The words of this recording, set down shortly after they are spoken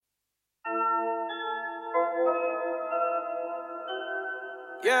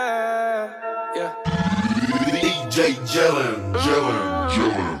Yeah. DJ Jellin.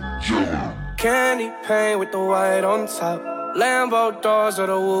 Candy paint with the white on top. Lambo doors or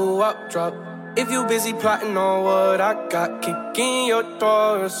the woo-up drop. If you busy plotting on what I got, kick in your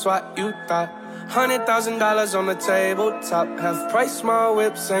door, it's what you thought. $100,000 on the tabletop. Half price my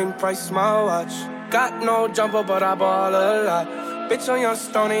whip, same price my watch. Got no jumper, but I ball a lot. Bitch on your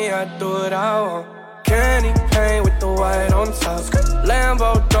stony, I do what I want. Candy paint with the white on top.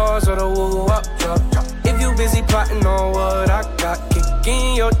 Lambo doors or the woo-up drop. If you busy plotting on what I got, kick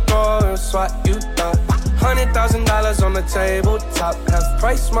in your door, it's what you thought. $100,000 on the tabletop. Half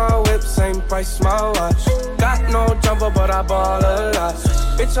price my whip, same price my watch. Got no jumper, but I ball a lot.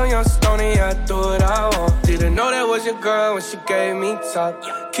 Bitch on your stony, I do what I want. Didn't know that was your girl when she gave me top.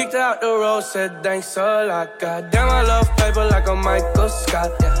 Kicked her out the road, said thanks a lot. Goddamn, I love paper like a Michael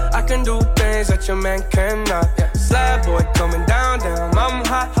Scott. I can do things that your man cannot. Slab boy coming down, I'm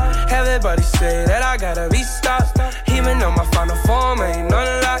hot. Everybody say that I gotta be stopped. Even though my final form ain't none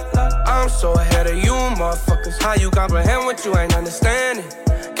of that. I'm so ahead of you, motherfuckers. How you comprehend what you ain't understanding?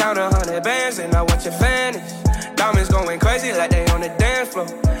 Count 100 bands and I want your vanish. Diamonds going crazy like they on the dance floor.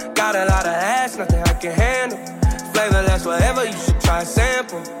 Got a lot of ass, nothing I can handle. Flavorless, whatever, you should try a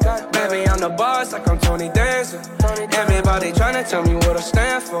sample. Baby, I'm the boss like I'm Tony Danza. Everybody tryna tell me what I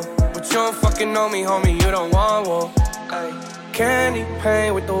stand for. But you don't fucking know me, homie, you don't want war. Candy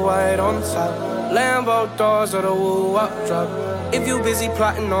paint with the white on top. Lambo doors or the woo-up drop. If you busy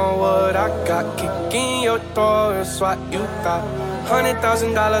plotting on what I got, kick in your door, it's what you thought.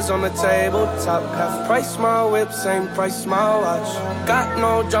 $100,000 on the tabletop. Half price my whip, same price my watch. Got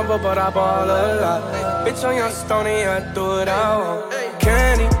no jumper, but I ball a lot. Bitch on your stony, I do what I want.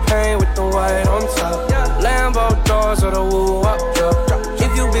 Candy paint with the white on top. Lambo doors or the woo-up drop.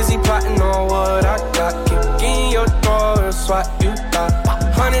 If you busy plotting on what I got, kick in your door, it's what you thought.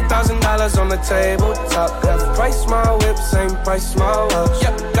 $100,000 on the tabletop. Half price my whip, same price my watch.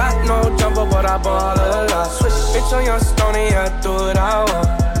 Got no jumper, but I ball a lot. Bitch on your stony, I do what I want.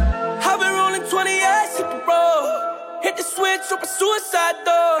 I've been rolling 28, hit the road. Hit the switch, up a suicide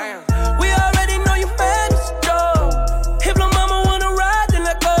door. We already know you mad, it's a joke. If my mama wanna ride, then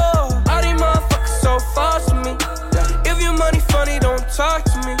let go. All these motherfuckers so far from me. If your money funny, don't talk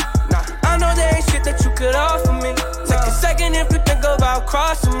to me. I know there ain't shit that you could offer me. Take a second if you think about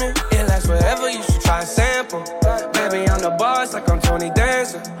crossing me. It lasts forever, you should try a sample. Baby, I'm the boss like I'm Tony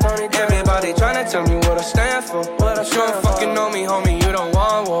Danza. Everybody tryna tell me what I stand for. But you don't fucking know me, homie, you don't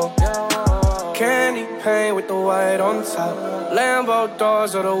want war. Candy paint with the white on top. Lambo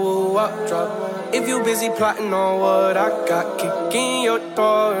doors or the woo-up drop. If you busy plotting on what I got, kick in your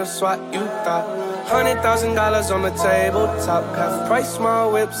door, it's what you thought. $100,000 on the tabletop. Half price my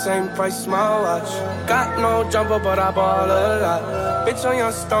whip, same price my watch. Got no jumper, but I ball a lot. Bitch on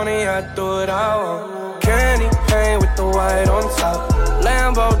your stony, I do what I want. Candy paint with the white on top.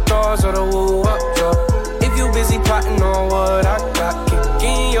 Lambo doors or the woo-up drop. If you busy plotting on what I got, kick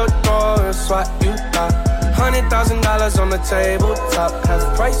in your door, it's what you thought. $100,000 on the tabletop.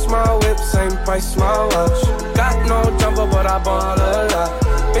 Half price my whip, same price my watch. Got no jumper, but I ball a lot.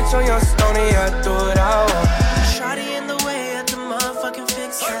 Bitch on your stony, I do what I want. Shawty in the way at the motherfucking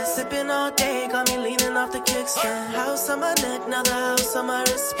fix that. Sipping all day, got me leaning off the kickstand. House on my neck, now the house on my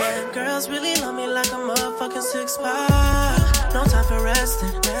wristband. Girls really love me like a motherfucking six-pack. No time for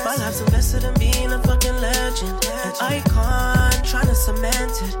resting. My life's invested in being a fucking legend. An icon, trying to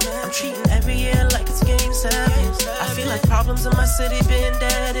cement it. I'm treating every year like it's game 7. I feel like problems in my city been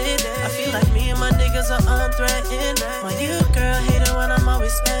deaded. I feel like me and my niggas are unthreatened. My new girl hate it when I'm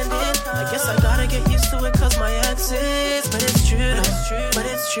always spending. I guess I gotta get used to it cause my ex is. But it's true though, but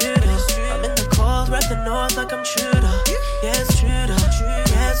it's true though. I'm in the cold, rep the north like I'm true though. Yeah, it's true though,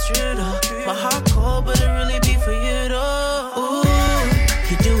 yeah, it's true though. My heart cold, but it really be for you though. Ooh,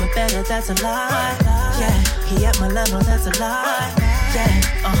 he do it better, that's a lie. Yeah, he at my level, that's a lie. Yeah,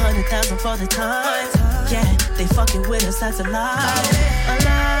 100,000 for the time. Yeah, they fucking with us, that's a lie. A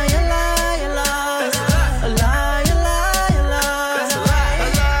lie, a lie, a lie. A lie, a lie, a lie. A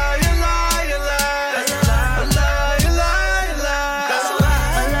lie, a lie, a lie. A lie, a lie, a lie.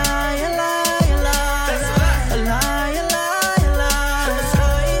 A lie, a lie, a lie. A lie, a lie, a lie.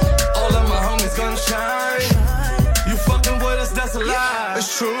 All of my homies gonna shine. You fucking with us, that's a lie.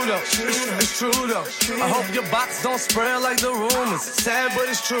 It's true though, it's true though. I hope your box don't spread like the rumors. Sad, but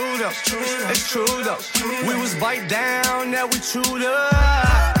it's true though, it's true though. We was bite down, now we chewed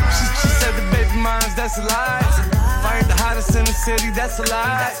up. She said the baby moms, that's a lie. Fired the hottest in the city, that's a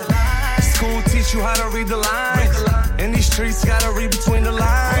lie. School teach you how to read the lines. In these streets, gotta read between the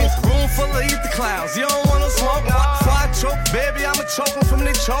lines. Room full of ether clouds, you don't want no smoke. Before I choke, baby, I'ma choking from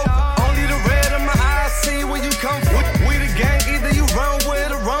the choke. Only the red in my eyes see where you come from. We the gang, either you run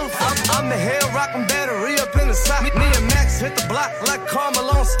with or run from. I'm the hell rockin' battery up in the sock. Me and Max hit the block like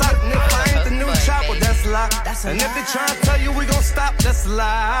Carmelo stock. And if I ain't the new chopper, that's a lie. And if they try to tell you we gon' stop, that's a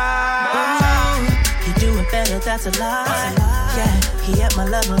lie. He do it better, that's a lie. Yeah, he at my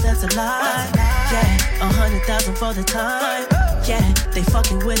level, that's a lie. Yeah, 100,000 for the time. Yeah, they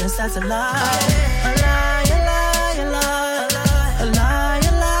fucking with us, that's a lie. A lie, a lie, a lie. A lie,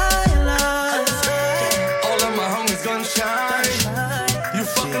 a lie, a lie. All of my homies gon' shine. You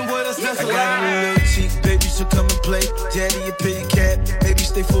fucking with us, that's a lie. I got a little cheek, baby, so come and play. Daddy, you pay your cat, maybe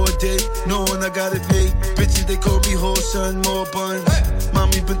stay for a day. Knowing I got it made. Bitches, they call me whole son, more buns.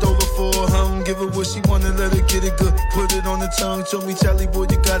 Mommy bent over for her, give her what she wanna, let her get it good. Put it on the tongue, show me Charlie boy,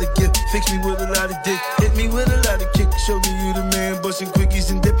 you gotta get. Fix me with a lot of dick, hit me with a lot of kick. Show me you the man, busting quickies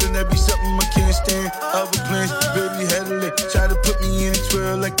and dipping. That be something I can't stand. Other plans, baby, had a lick. Try to put me in a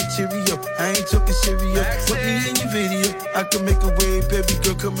twirl like a Cheerio. I ain't talking cereal, put me in your video. I can make a way, baby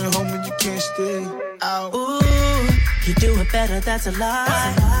girl, coming home and you can't stay out. Ooh, he do it better, that's a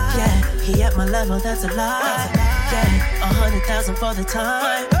lie. Yeah, he at my level, that's a lie. Yeah, 100,000 for the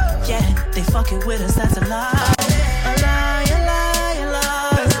time. Yeah, they fucking with us, that's a lie. A lie, a lie, a lie.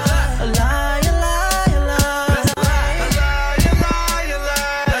 A lie, a lie, a lie. A lie, a lie, a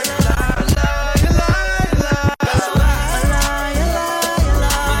lie. A lie, a lie, a lie. A lie, a lie, a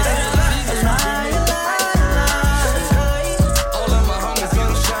lie. A lie, a lie, a lie. All of my homies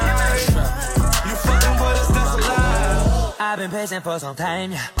gon' shine. You fucking with us, that's a lie. I've been patient for some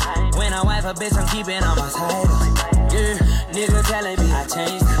time, yeah. When I wife a bitch, I'm keeping on my title. Yeah, nigga telling me I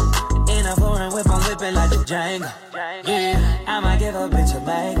changed. In a foreign whip, I'm whipping like the Django. Yeah, I might give a bitch a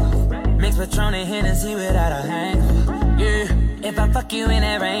bag. Mix Patron and Hennessy without a hangover. Yeah, if I fuck you in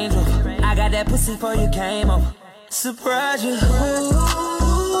that Range Rover, I got that pussy before you came over. Surprise you. Ooh,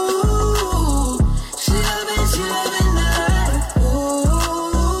 she loving that. Ooh,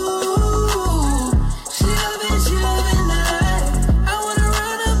 she loving that. I wanna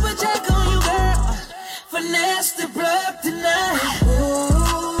run up a check on you, girl. Finesse the plug tonight.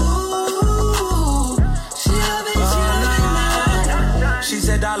 She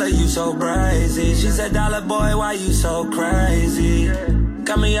said, "Dollar, you so crazy." She said, "Dollar boy, why you so crazy?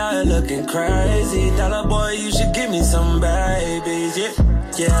 Got me out here looking crazy. Dollar boy, you should give me some babies." Yeah,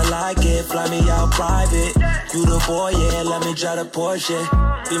 yeah, I like it. Fly me out private. You the boy, yeah. Let me drive the Porsche.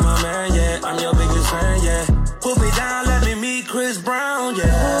 Be my man, yeah. I'm your biggest fan, yeah. Put me down, let me meet Chris Brown,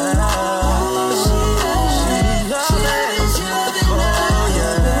 yeah. She love it. Oh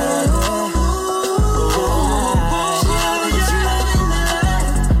yeah.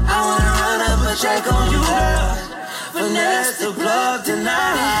 Check on you, girl. Finesse the plug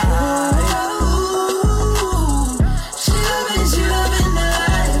tonight. She loving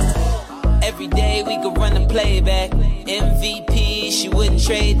that. Every day we could run the playback. MVP, she wouldn't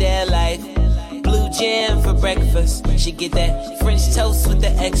trade that life. Blue Jam for breakfast. She get that French toast with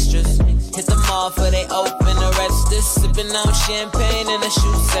the extras. Hit the mall for they open the register. Sipping on champagne in the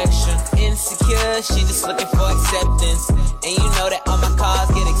shoe section. Insecure, she just looking for acceptance. And you know that all my cars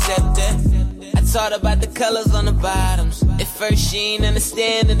get accepted. I taught about the colors on the bottoms. At first she ain't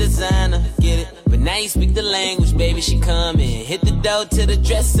understand the designer, get it? But now you speak the language, baby, she come in. Hit the door to the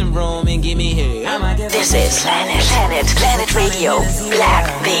dressing room and give me here. This is Planet Radio,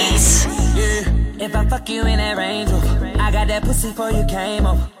 Black Beats. Yeah, if I fuck you in that Range Rover, I got that pussy before you came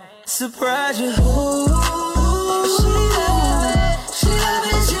over. Surprise you. Ooh, she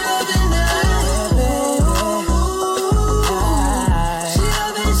loving that.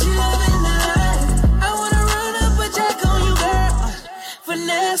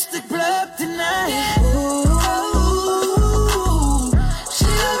 Finesse the club tonight. Ooh, she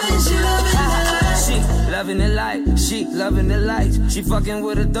loving that. She loving the light, she loving the lights. She fucking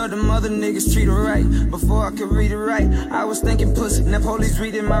with a thought the mother niggas treat her right. Before I could read it right, I was thinking pussy. Now police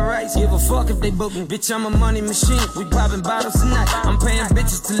reading my rights. Give a fuck if they book me. Bitch, I'm a money machine. We popping bottles tonight. I'm paying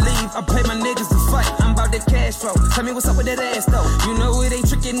bitches to leave. I pay my niggas to fight. I'm about that cash flow. Tell me what's up with that ass though. You know it ain't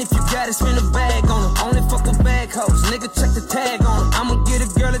tricking if you got it. Spend a bag on her. Only fuck with bag hoes. Nigga check the tag on her. I'ma get a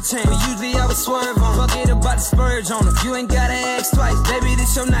girl a chain. Usually I would swerve on her. Fuck it about the spurge on her. You ain't gotta ask twice. Baby,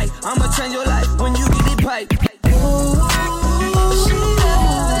 this your night. I'ma change your life when you get it pipe. Ooh,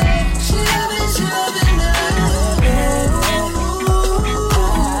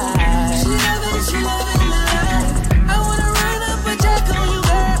 she loving that. I wanna run up a check on you,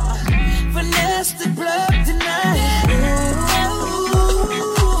 girl. Finesse the plug tonight. Ooh,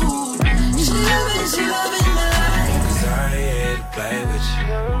 she loving that. 'Cause I ain't here to play with you.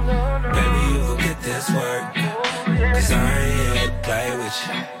 Baby, you go get this work. 'Cause I ain't here to play with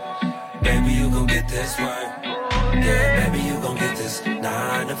you. Baby, you gon' get this work. Yeah, baby, you gon' get this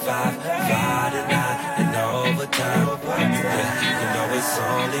 9 to 5, 5 to 9, and overtime. Yeah, you know it's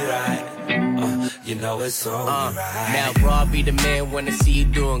only right. You know it's only right. Now, bro, be the man, wanna see you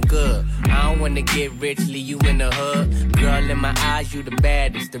doing good. I don't wanna get rich, leave you in the hood. Girl, in my eyes, you the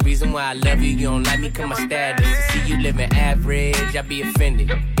baddest. The reason why I love you, you don't like me, cause my status. To see you living average, I be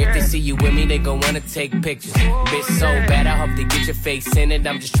offended. If they see you with me, they gon' wanna take pictures. Bitch, so bad, I hope they get your face in it.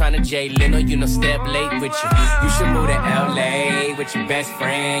 I'm just tryna Jay Leno, you know, step late with you. You should move to LA with your best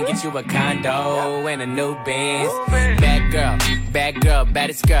friend. Get you a condo and a new Benz. Bad girl,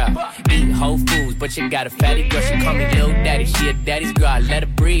 baddest girl. Eat Whole Foods, but you got a fatty girl. She call me Lil Daddy, she a daddy's girl. I let her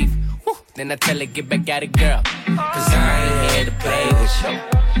breathe. Woo. Then I tell her, get back at it, girl. Cause I ain't here to play with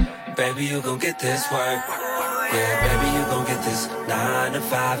you. Baby, you gon' get this work. Yeah, baby, you gon' get this 9 to 5,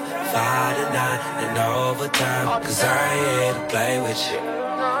 5 to 9, and overtime. Cause I ain't here to play with you.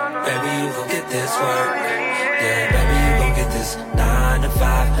 Baby, you gon' get this work. Yeah, baby, you gon' get this 9 to 5,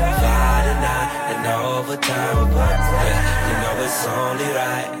 5 to 9, and overtime. Yeah, you know it's only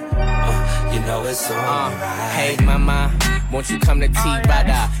right. You know it's only right. Hey, mama, won't you come to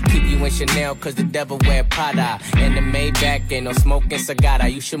T-Bada? Keep you in Chanel, cause the devil wear Prada. In the Maybach, ain't no smoking cigar.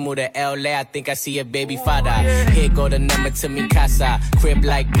 You should move to LA, I think I see a baby father. Here go the number to mi casa. Crib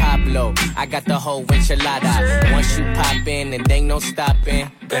like Pablo, I got the whole enchilada. Once you pop in, and ain't no stopping.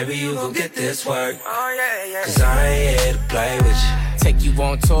 Baby, you gon' get this work. Cause I ain't here to play with you. Take you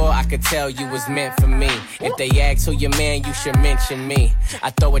on tour, I could tell you was meant for me. If they ask who your man, you should mention me.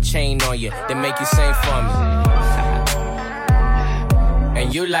 I throw a chain on you, then make you sing for me.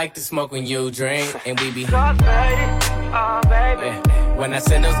 And you like to smoke when you drink, and we be yeah. When I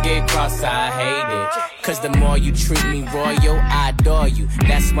send those get crossed, I hate it. Cause the more you treat me royal, I adore you.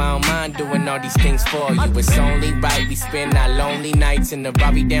 That's why I don't mind doing all these things for you. It's only right we spend our lonely nights in the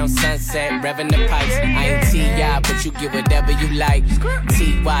Robbie down Sunset, revving the pipes. I ain't T.I., but you get whatever you like.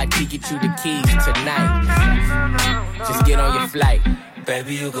 T.Y.G. get you the keys tonight. Just get on your flight.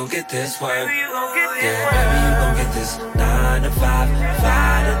 Baby, you gon' get this work. Yeah, baby, you gon' get this 9 to 5,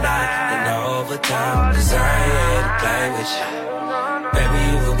 5 to 9, and overtime. Cause I ain't here to play with you. Baby,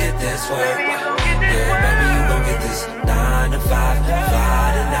 you gon' get this work. Yeah, baby, you gon' get this 9 to 5,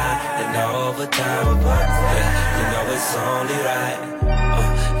 5 to 9, and overtime. Yeah, you know it's only right.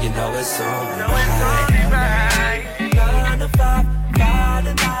 You know it's only right. 9 to 5, 5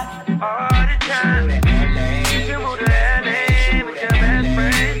 to 9, all the time. You can move to LA with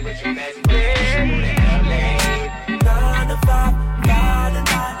your best friend. 9 to 5, 5 to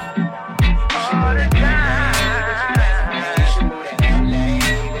 9, all the time.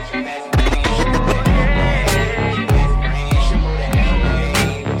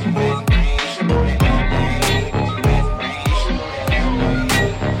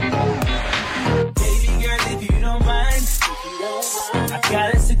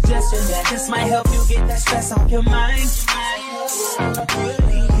 That just might help you get that stress off your mind.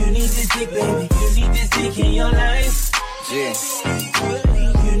 You need this dick, baby. You need this dick in your life. Yeah.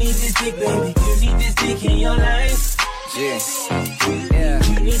 You need this dick, baby. You need this dick in your life. Yeah.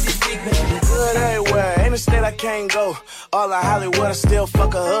 You need this dick, baby. Good everywhere, ain't a state I can't go. All of Hollywood, I still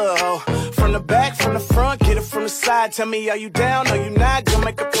fuck a hood hoe. From the back, from the front, get it from the side. Tell me, are you down or you not? Gonna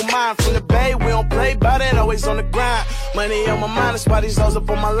make up your mind. From the bay, we don't play about it, always on the grind. Money on my mind, that's why these hoes up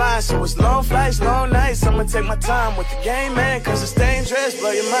on my line. So it's long flights, long nights, I'ma take my time with the game, man. Cause it's dangerous,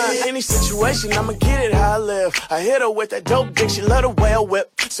 blow your mind. Any situation, I'ma get it how I live. I hit her with that dope dick, she love the way I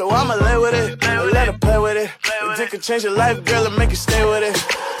whip. So I'ma lay with it, let her play with it. The dick can change your life, girl, and make you stay with it.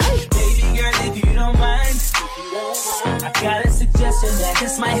 Baby girl, if you don't mind, I got a suggestion that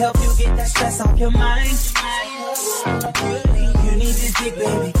this might help you get that stress off your mind. You need this dick,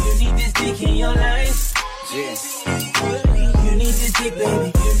 baby. You need this dick in your life. Yeah. You need this dick,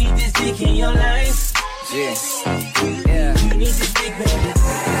 baby. You need this dick in your life. Yeah. You need this dick, baby.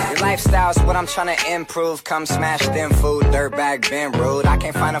 Your lifestyle's what I'm trying to improve. Come smash them food, dirtbag, been rude. I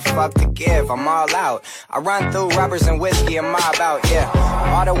can't find a fuck to give, I'm all out. I run through rubbers and whiskey, I'm mob out, yeah.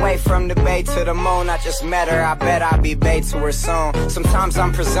 All the way from the bay to the moon, I just met her, I bet I'll be bae to her soon. Sometimes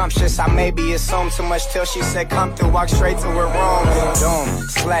I'm presumptuous, I maybe assume too much till she said come through, walk straight to her room. Doom,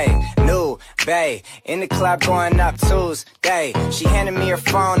 slay, new, bae, in the club going up Tuesday. She handed me her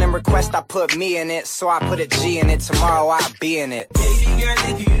phone and request I put me in it, so I put a G in it, tomorrow I'll be in it. Baby girl,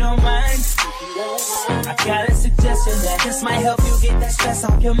 if you don't mind, I got a suggestion that this might help you get that stress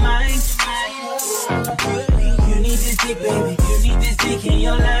off your mind. You need this dick, baby. You need this dick in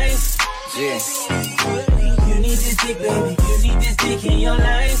your life. Yeah. You need this dick, baby. You need this dick in your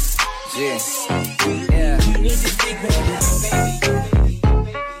life. Yeah. You need this dick, baby.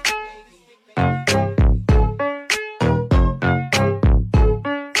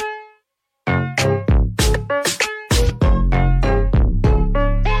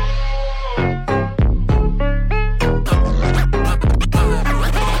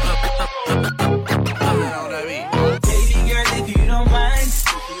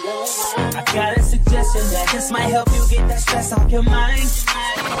 This might help you get that stress off your mind. You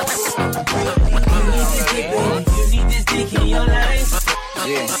need this dick, baby. You need this dick in your life. Yeah.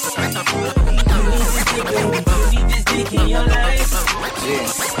 You need this dick, baby. You need this dick in your life. Yeah.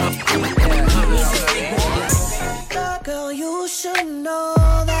 Girl, you should know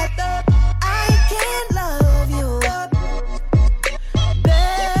that I can't love you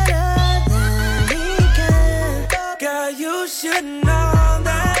better than he can. Girl, you should know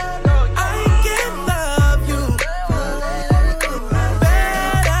that I can love you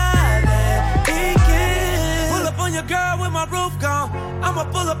better than he can. Pull up on your girl with my roof gone. I'ma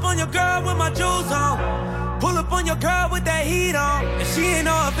pull up on your girl with my jewels on. Pull up on your girl with that heat on. And she ain't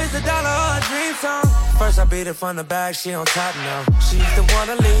know if it's $1 or a dream song. First I beat it from the back, she on top now. She used to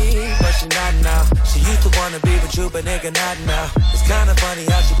wanna leave, but she not now. She used to wanna be with you, but nigga not now. It's kinda funny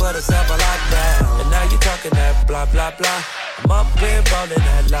how she put herself on lockdown. And now you talking that blah blah blah. I'm up here rolling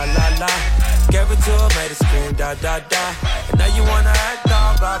that la la la. Gave it to her, made her scream da da da. And now you wanna act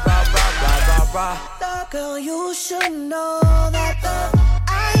all rah rah rah rah rah rah. Girl, you should know that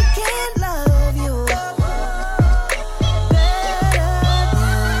I can't love you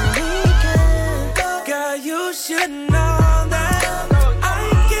you should know that I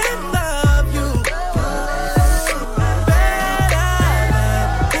can love you better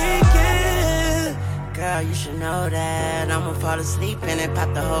than he can. Girl, you should know that I'ma fall asleep and then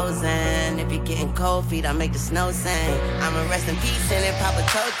pop the hose in. If you're getting cold feet, I'll make the snow sing. I'ma rest in peace and then pop a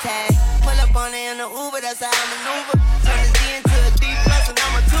toe tag. Pull up on it in the Uber, that's how I maneuver. Turn this D into a D plus and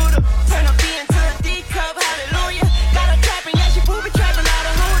I'm a tutor. Turn a B into a D cup, hallelujah. Got her clapping, yeah, she booby trapping all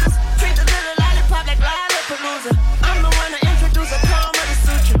the hooters. Treat the little lollipop like Lollapalooza. I'm the one to introduce a Kama to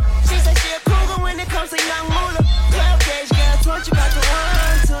Sutra. She said she a cougar when it comes to young moolah. 12 gauge girl, 20 about to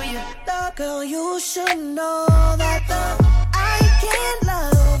run to you. Girl, you should know that I can't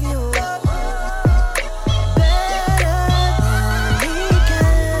love you better than he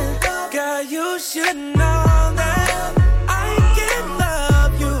can. Girl, you should know that I can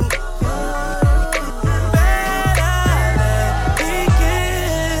love you better than he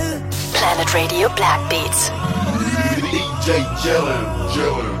can. Planet Radio Black Beats. DJ Jellin.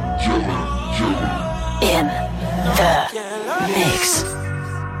 In the mix.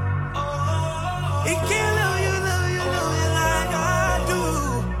 He can't love you like I do.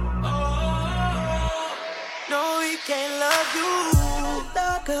 No, he can't love you.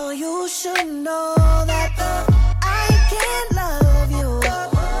 Girl, you should know that I can't love you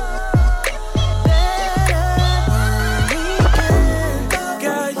better than he can.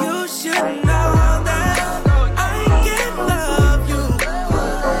 Girl, you should know that I can love you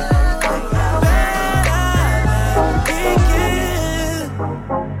better than he can.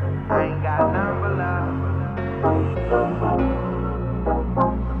 I ain't got none but love.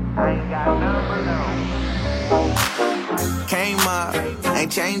 I ain't got none but love. Came up,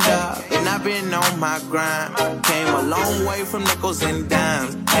 ain't changed up, and I've been on my grind. Came a long way from nickels and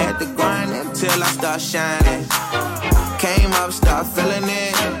dimes. Had to grind until I start shining. Came up, start feeling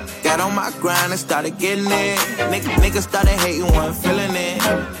it. Got on my grind and started getting it. Niggas started hating, wasn't feeling it.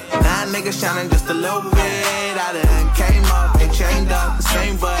 Now niggas shining just a little bit. I done came up, ain't chained up the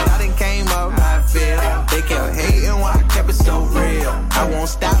same, but I done came up how I feel. They kept hating while I kept it so real. I won't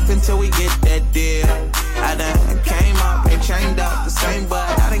stop until we get that deal. I done came up, ain't chained up the same, but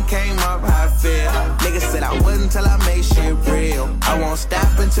I done came up how I feel. Niggas said I wouldn't till I made shit real. I won't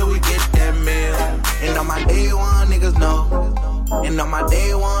stop until we get that meal. And on my day one, niggas know. And on my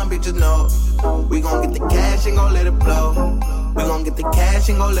day one, bitches know. We gon' get the cash and gon' let it blow. We gon' get the cash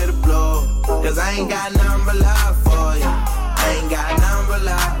and gon' let it blow. Cause I ain't got nothing but love for you. I ain't got nothing but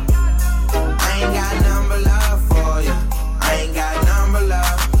love. I ain't got nothing but love for you. I ain't got nothing but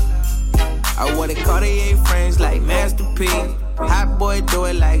love. I wore the Cartier frames like Master P. Hot boy do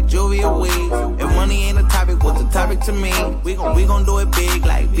it like Juvia Weed. If money ain't a topic, what's a topic to me? We gon' do it big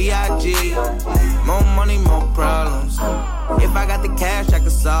like B.I.G. More money, more problems. If I got the cash, I can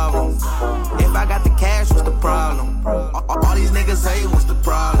solve them. If I got the cash, what's the problem? All these niggas hate, what's the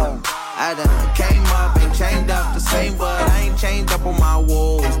problem? I done came up, ain't chained up the same, but I ain't chained up on my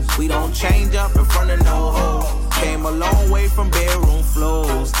walls. We don't change up in front of no hoes. Came a long way from bedroom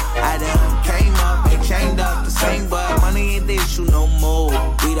floors. I done came up, ain't chained up the same, but money ain't the issue no more.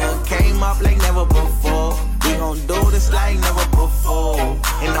 We done came up like never before. We gon' do this like never before.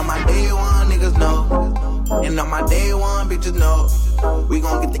 And on my day one, niggas know. And on my day one, bitches know. We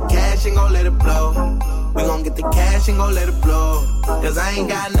gon' get the cash and gon' let it blow. We gon' get the cash and gon' let it blow. Cause I ain't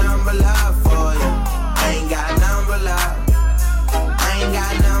got nothing but love for you. I ain't got nothing but love. I ain't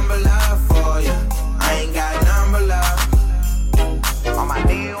got nothing but love for you. I ain't got nothing but love. On my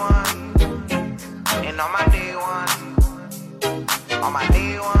day one. And on my day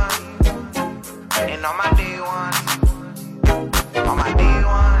D1. And on my D1. On my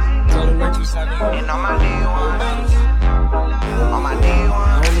D1. And on my D1. On my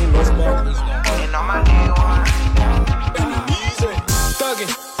D1. And on my D1.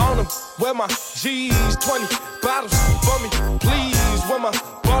 Thuggin' on them, where my G's, 20 bottles for me, please. Where my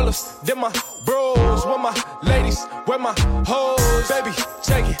ballers, then my bros, where my ladies, where my hoes. Baby,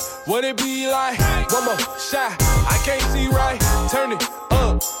 check it, what it be like? One more shot, I can't see right. Turn it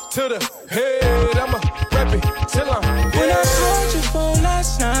up to the head, I'ma rep it till I'm dead. When I called your phone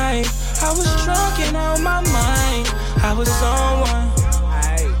last night, I was drunk and on my mind. I was on one,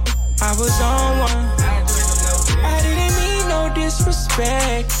 I was on one. I didn't mean no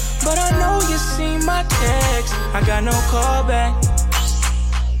disrespect, but I know you seen my text. I got no call back,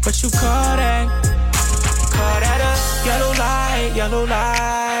 but you call that a yellow light, yellow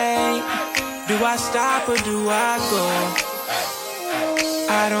light. Do I stop or do I go?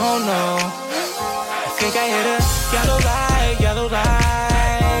 I don't know. I think I hit a yellow light, yellow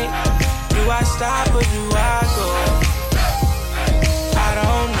light. Do I stop or do I go? I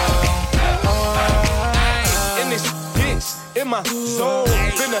don't know. In this bitch, in my zone,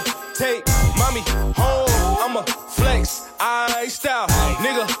 finna take mommy home. I'ma flex, iced out,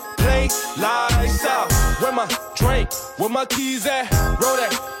 nigga play lights out. Where my drink, where my keys at? Roll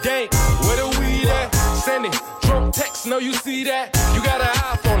that dank, where the weed at? Send it, drunk text, know you see that? You got an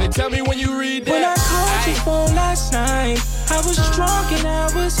iPhone, and tell me when you read that. When I called your phone last night, I was drunk and I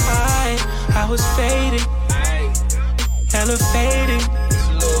was high. I was faded, hella faded.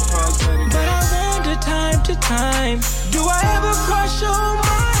 But I wonder time to time, do I ever cross your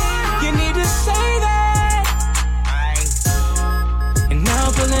mind? You need to say that. And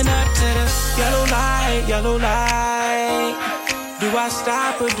now pulling up to the yellow light, yellow light. Do I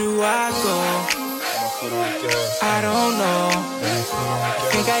stop or do I go? I don't know. I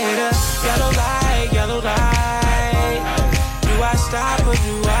think I hit a yellow light, yellow light. Do I stop or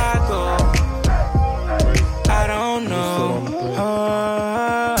do I go? I don't know.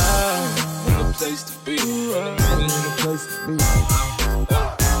 Place to be. Place to be.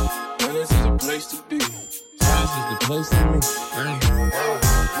 This is a place to be. This is the place to be.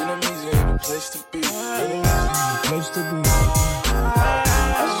 Enemies in the place to be. Place to be. I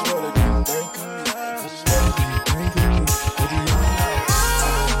just wanna do thank me. I just wanna do thank me. Place to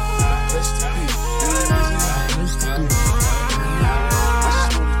be. Place to be. I just wanna do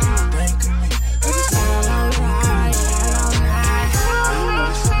thank me. I just wanna do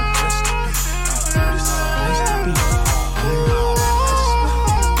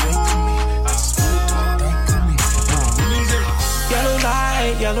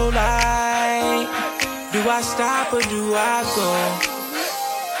yellow light. Do I stop or do I go?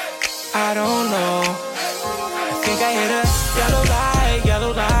 I don't know. I think I hit a yellow light,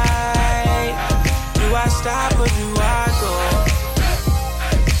 yellow light. Do I stop or do I go?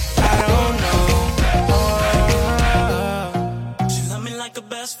 I don't know. She love me like a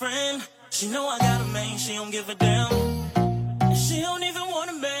best friend. She know I got a man, she don't give a damn. And she don't even want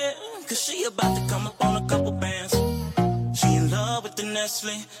a man, cause she about to come up on a couple bands. She in love with the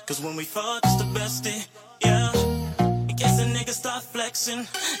Nestle, cause when we fuck, it's the bestie, yeah. In case a nigga start flexing,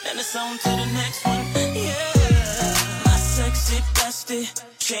 then it's on to the next one, yeah. My sexy bestie,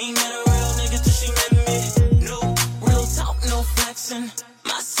 she ain't met a real nigga till she met me. No real talk, no flexing.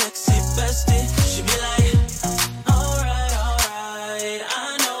 My sexy bestie, she be like, alright, alright,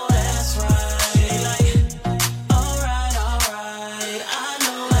 I know that's right. She be like, alright, alright, I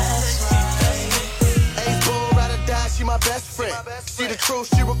know that's right. Hey, bull, ride or die, she my best friend. She the truth,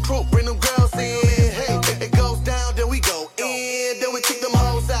 she recruit, bring them girls in. Hey, it goes down, then we go in. Then we kick them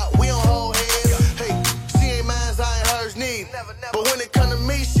hoes out, we don't hold hands. Hey, she ain't mine, I ain't hers, need. But when it come to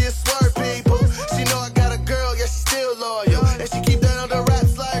me, she a swerve, people. She know I got a girl, yeah, she still loyal. And she keep that on the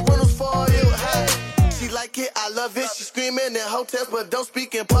raps like Reynolds for you. Hey, she like it, I love it. She screaming in hotels, but don't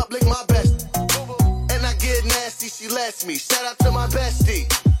speak in public, my best. And I get nasty, she lets me. Shout out to my bestie.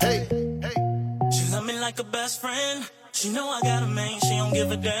 Hey, hey. She love me like a best friend. She know I got a man, she don't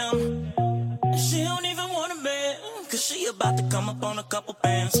give a damn. And she don't even want a man, cause she about to come up on a couple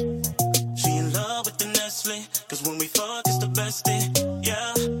bands. She in love with the Nestle, cause when we fuck, it's the bestie,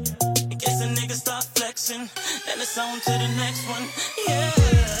 yeah. In case a nigga start flexing, then it's on to the next one, yeah.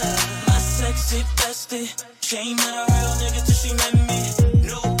 My sexy bestie, she ain't met a real nigga till she met me.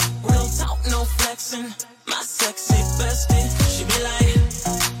 No real talk, no flexing. My sexy bestie, she be like,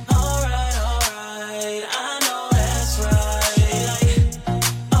 alright, alright, I know that's right. She be like,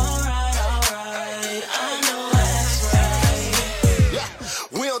 alright, alright, I know that's right. Yeah,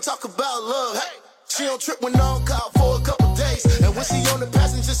 we don't talk about love, hey. She don't trip when on call for a couple days. And when she on the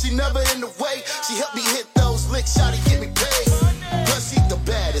passenger, she never in the way. She helped me hit those licks, shawty get me paid. Plus she the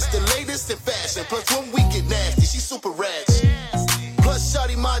baddest, the latest in fashion. Plus when we get nasty, she super ratchet. Plus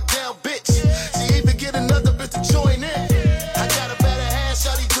shawty my damn bitch. She even get another bitch to join in. I got a better hand,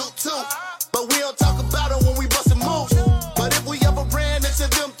 shawty do too. But we don't talk about it when we bustin' moves. But if we ever ran into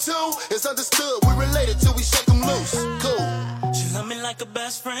them two, it's understood. We related till we shake them loose. Cool. She love me like a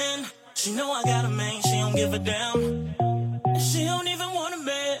best friend. She know I got a man, she don't give a damn. And she don't even want a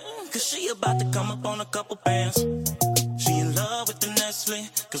man, cause she about to come up on a couple bands. She in love with the Nestle,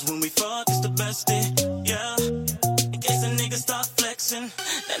 cause when we fuck it's the bestie, yeah. In case a nigga start flexing,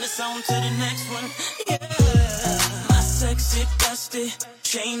 then it's on to the next one, yeah. My sexy bestie,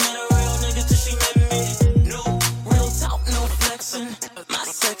 she ain't met a real nigga till she met me. No, real talk, no flexing. My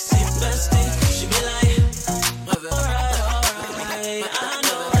sexy bestie, she be like, alright, I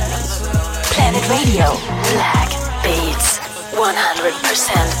know that's right. Planet Radio, Black Beats,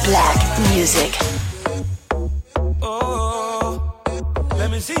 100% black music. Oh, let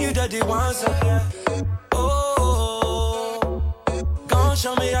me see you dirty once. Oh, gon'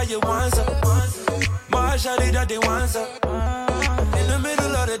 show me how you want some. My shawty dirty once. In the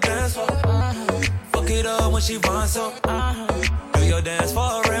middle of the dance floor. Fuck it up when she wants some. Do your dance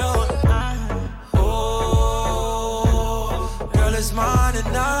for real. Oh, girl, it's mine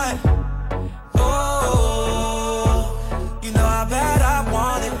tonight. Oh, you know how bad I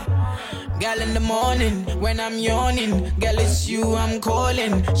want it. Girl in the morning, when I'm yawning, girl it's you I'm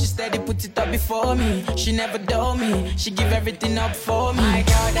calling. She steady put it up before me, she never dull me, she give everything up for me. My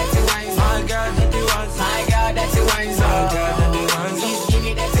girl that's a wine, my girl that you want, my girl that's a wine, my girl that you want. Please give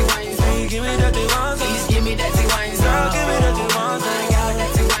me that wine, please give me that wine, please give me that wine, girl give me that wine. My girl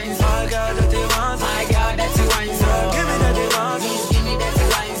that's a wine, my girl that you want, my girl that's a wine, give me that wine, please give me that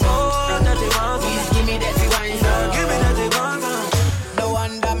wine, oh that wine, please give me that wine, give me that wine. No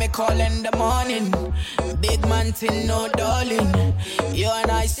wonder me call in the morning. Big man thing, no darling. You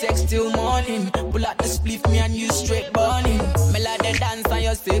and I sex till morning. Pull out the spliff, me and you straight burning. Me like the dance on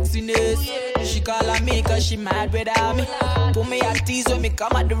your sexiness. She call on me cause she mad without me. Put me at tease when me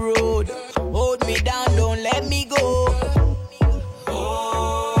come at the road. Hold me down, don't let me go.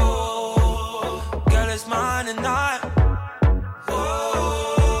 Oh, girl, it's mine tonight.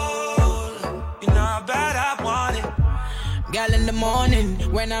 Oh, you know how bad I want it. Girl in the morning,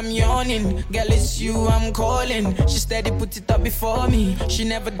 when I'm yawning, girl it's you I'm calling. She steady put it up before me, she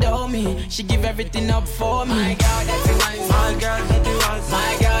never dull me, she give everything up for me. My girl that's a wine, my girl that you want,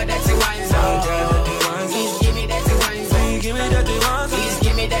 my girl that's a wine, my girl that you want. Please give me that wine, please give me that wine, please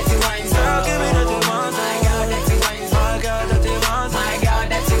give me that wine, girl give me that wine. My girl that's a wine, my girl that you want, my girl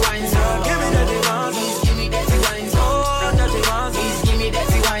that's a wine, give me that wine, please give me that wine, oh that wine, please give me that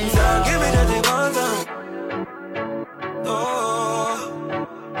wine, give me that wine. Oh,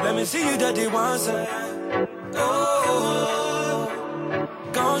 let me see you dirty once. Oh,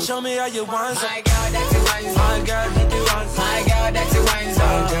 gon' show me how you want some. My girl that's a wine, my girl that you want, my girl that's a wine, my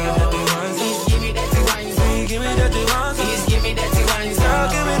girl that you want. Please give me that wine, please give me that wine, please give me that wine, girl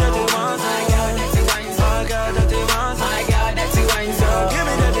give me that wine. My girl that's a wine, my girl that you want, my girl that's a wine, give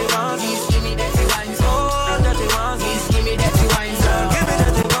me that wine, please give me that wine, oh that wine, please give me that wine, give me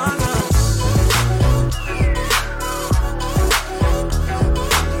that wine.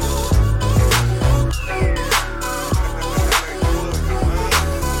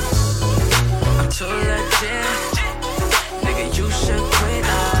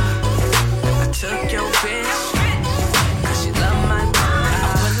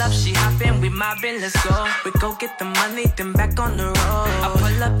 Mobbing, let's go. We go get the money, then back on the road. I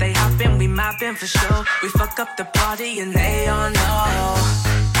pull up, they hoppin', we mobbing for sure. We fuck up the party and they all know.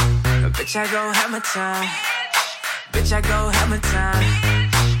 Bitch, I go hammer time. Bitch, I go hammer time.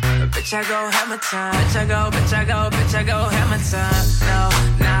 Bitch, I go hammer time. Bitch, I go, bitch, I go, bitch, I go hammer time. No,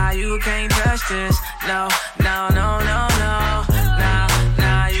 nah, you can't touch this. No, no, no, no, no. Nah,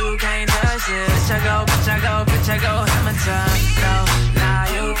 nah, you can't touch this. Bitch, I go, bitch, I go, bitch, I go hammer time. No, nah,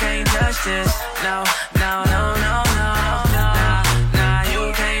 you can't touch this. No, no, no, no, no. Nah, nah,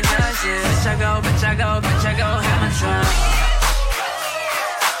 you can't touch this. Bitch, I go, bitch, I go, bitch, I go hammer time.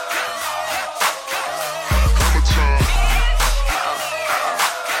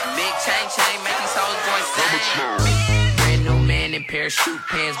 Parachute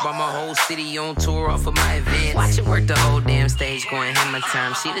pants, brought my whole city on tour off of my events. Watch it work the whole damn stage, going hammer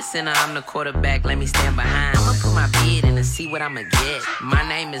time. She the center, I'm the quarterback, let me stand behind. I'ma put my bid in and see what I'ma get. My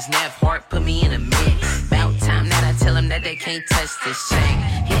name is Neff Hart, put me in a mix. About time that I lie, tell him that they can't touch this chain.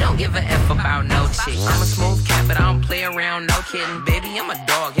 He don't give a F about no chick. I'm a smooth cat, but I don't play around, no kidding. Baby, I'm a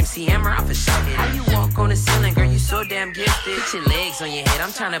dog, MC Hammer, I'm for sure. How you walk on the ceiling, girl, you so damn gifted. Put your legs on your head, I'm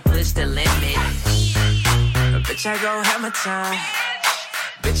tryna push the limit. Bitch, I go hammer time.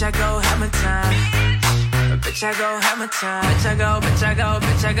 Bitch, I go hammer time. Bitch, I go hammer time. Bitch, I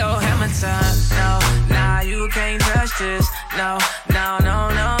go hammer time. No, nah, you can't touch this. No, no, no,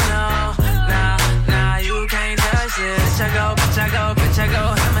 no, no. Nah, you can't touch this. Bitch, I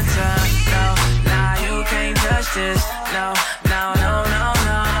go hammer time. No, nah, you can't touch this. No, no, no, no,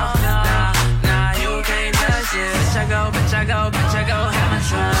 no. Nah, you can't touch this. Bitch, I go hammer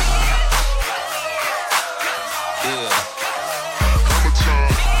time. Yeah.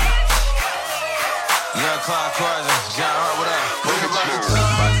 Young Clyde Carson, John Hart, what up? We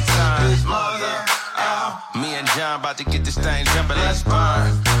about the time, mother. Me and John about to get this thing jumping, let's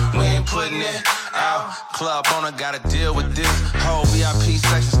burn. We ain't putting it out. Club owner gotta deal with this. Whole VIP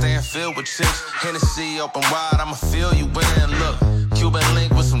section staying filled with chicks. Hennessy open wide, I'ma fill you in. Look, Cuban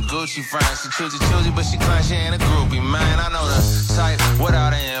link with some Gucci friends. She choosy, but she claims she ain't a groupie, man. I know the type,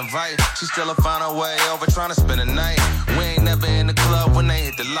 without an invite. She still find her way over, trying to spend the night. We ain't never in the club when they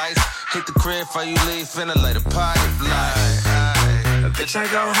hit the lights. Hit the crib before you leave, finna lay the pipe like. Bitch, I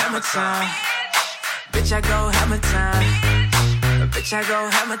go hammer time. Bitch, I go hammer time. Bitch, I go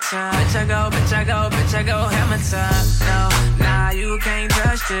hammer time. Bitch, I go hammer time. No, nah, you can't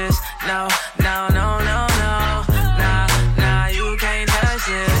touch this. No, no, no, no, no. Nah, you can't touch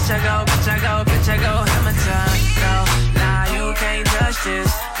this. Bitch, I go hammer time. No, nah, you can't touch this.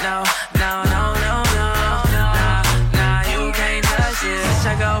 No, no, no, no, no. Nah, you can't touch this.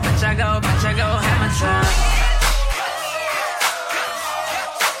 Bitch, I go hammer time.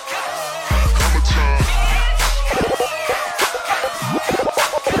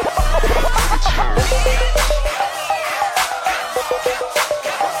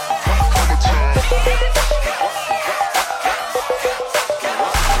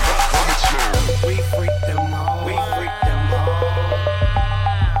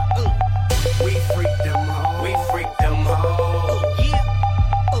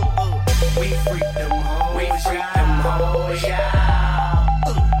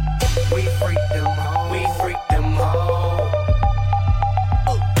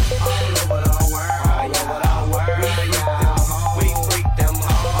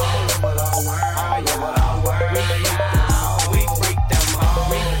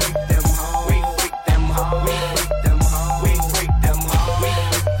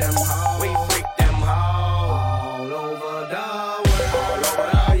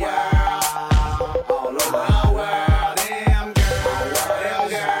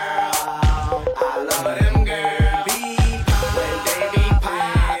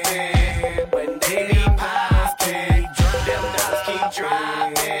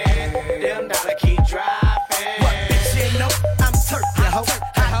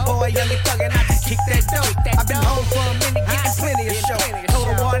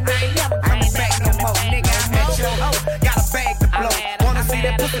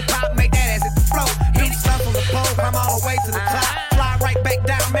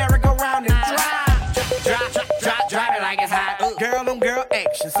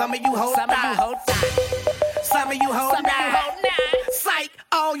 Some of you hold psych,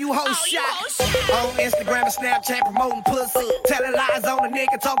 all you hold shot. On Instagram and Snapchat promoting pussy, telling lies on a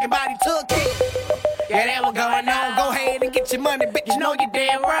nigga talking about he took it. Yeah, that was going on. Go ahead and get your money, bitch. You know you're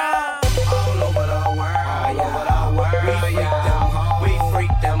dead wrong. All over the world, all over the world. We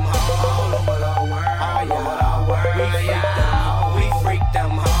freak them hoes. All over the world, all over the world. We freak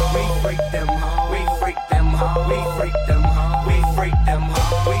them hoes. We freak them hoes. We freak them hoes. We freak them hoes. We freak them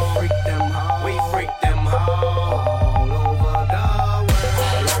hoes. We freak them hoes. We freak them hoes. All over the world, all over the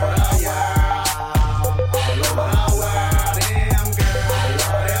world, all over the world. Them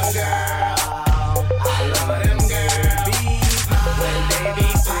girls, I love them girls. When they be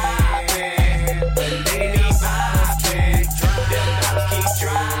poppin', when they be poppin', them dollars keep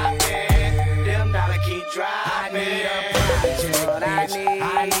droppin', them dollars keep droppin'. I need a project, bitch.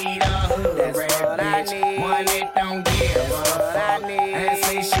 I need a hood rat, bitch. One that don't give a fuck and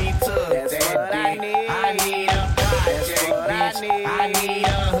say she took that dick. I need a project, bitch. I need a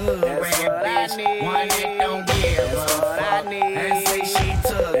hood rat, bitch. One that don't give a fuck and say she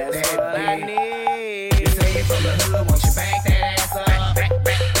took that dick. You say you from the hood, won't you back that ass up? Back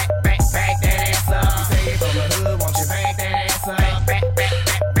that ass up. You say you from the hood, won't you back that ass up? Back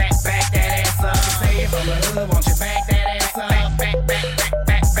that ass up. You say you from the hood, won't you back that ass up?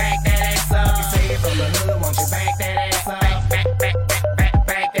 Back that ass up. You say you from the hood, won't you back that ass up?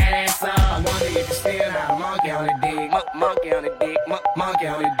 Back that ass up. monkey on the dick, monkey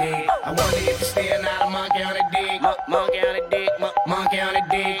on the dick. I wonder if you're still not a monkey on the dick, monkey on the dick, monkey on the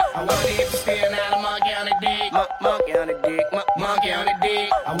dick. I wonder if you're still not a monkey on the dick, monkey on the dick, monkey on the dick.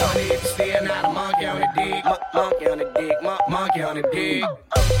 I wonder if you're still not a monkey on the dick, monkey on the dick, monkey on the dick.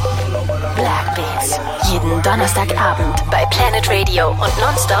 Black Beats. Jeden Donnerstagabend bei Planet Radio und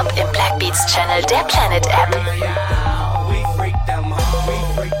nonstop im Black Beats Channel der Planet App. We freak them hoes, we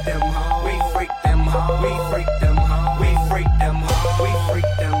freak them hoes, we freak them hoes, we freak them hoes, we freak them hoes, we freak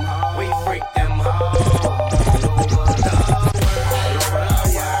them hoes, we freak them hoes.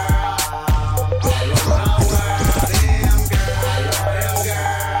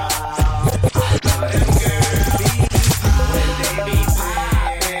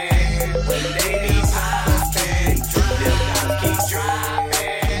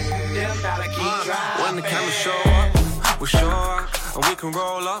 Can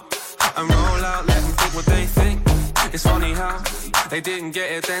roll up and roll out, let them think what they think. It's funny how they didn't get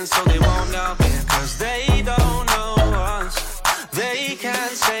it then, so they won't now. Cause they don't know us. They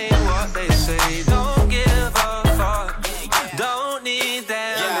can't say what they say. Don't give a fuck. Don't need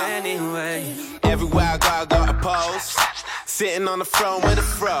them anyway. Everywhere I got a pose. Sitting on the throne with a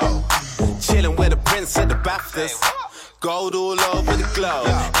fro. Chilling with a prince at the BAFTAs. Gold all over the globe.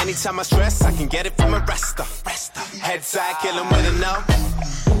 Anytime I stress, I can get it from a rasta. Head side, kill him with a no.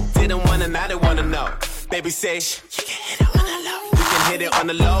 Didn't wanna, now they wanna know. Baby say, you can hit it on the low. You can hit it on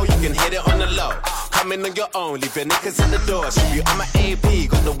the low, you can hit it on the low. Coming on your own, leave your niggas at the door. Should be on my AP,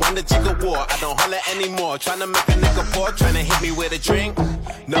 got the one that jigger war. I don't holler anymore, tryna make a nigga poor. Tryna hit me with a drink.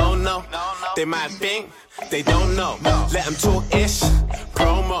 No, they might think they don't know. Let them talk ish,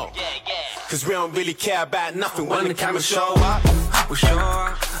 promo. Cause we don't really care about nothing when the cameras show up. We'll show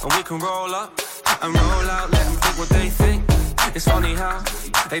up and we can roll up and roll out, let them think what they think. It's funny how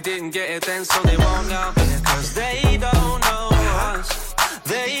they didn't get it then, so they won't now. Cause they don't know us.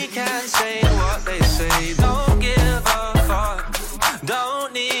 They can't say what they say. Don't give a fuck.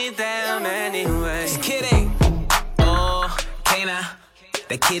 Don't need them anyway. Just kidding. Oh, canine.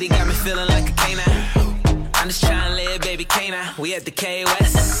 That kitty got me feeling like a canine. I'm just trying to live, baby, canine. We at the K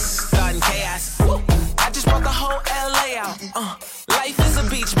West, starting chaos. Woo. I just brought the whole LA out. Life is a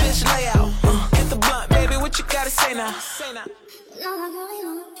beach, bitch, layout. Hit the blunt, baby, what you gotta say now?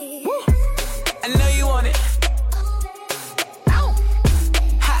 Woo. I know you want it. Ow.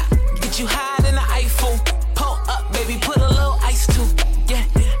 Ha. Get you higher than the Eiffel. Pull up, baby, put a little ice too. Yeah,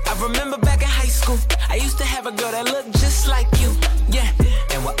 I remember back in high school, I used to have a girl that looked just like you. Yeah,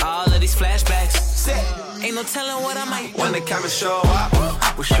 and with all of these flashbacks, set, ain't no telling what I might do. When the cameras show up,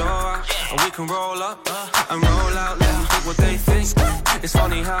 we'll show up and we can roll up and roll out, let them think what they think. It's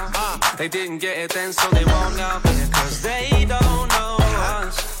funny how they didn't get it then, so they won't now. Cause they don't know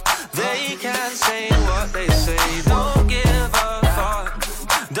us. They can't say what they say. Don't give a fuck.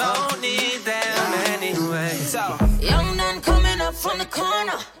 Don't need them anyway. So, young man coming up from the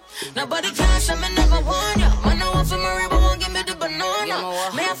corner. Nobody cash, I may never warn ya. Man, no one for my river, won't give me the banana.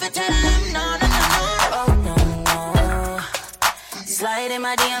 May I fit tell him, no. Oh, no. Slide in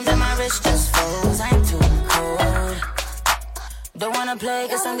my DMs and my wrist just froze. I'm too cold. Don't wanna play,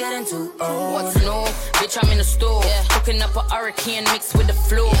 guess I'm getting too old. What's new? Bitch, I'm in the store. Cooking up a hurricane mixed with the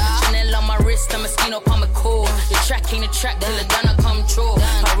flu. Chanel on my wrist, I'm a skin up on my cool. The track ain't a track till the done come true.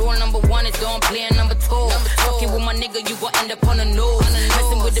 My rule number one is don't play number two. Fucking with my nigga, you gon' end up on the news.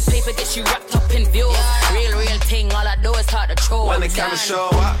 Messing with the paper, get you wrapped up in views. Real thing, all I do is hard to troll. When the cameras show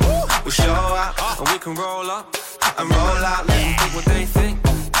up, we'll show up and we can roll up and roll out, let them think what they think.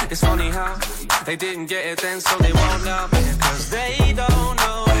 It's funny how they didn't get it then, so they won't now. Cause they don't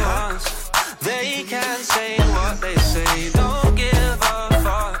know us. They can't say what they say. Don't give a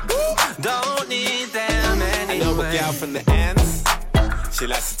fuck. Don't need them anyway. I know a gal from the ends. She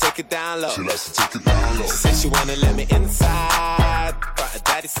likes to take it down low. She said she wanna let me inside, but her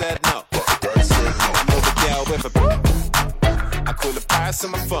daddy said no. I know the gal with a I call the Paris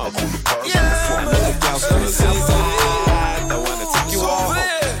on my phone. I know the gal from the south side that wanna take you all home.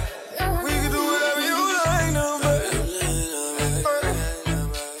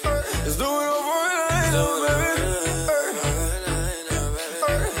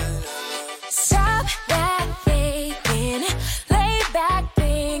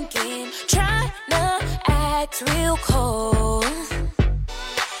 Real cold.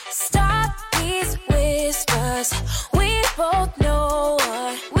 Stop these whispers. We both know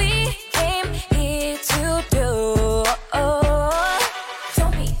what we came here to do. Don't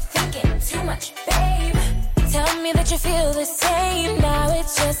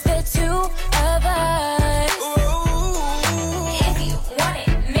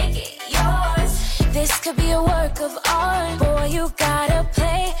you gotta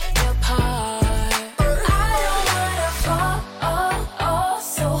play your part. I don't wanna fall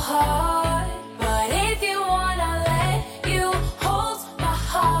so hard, but if you wanna let you hold my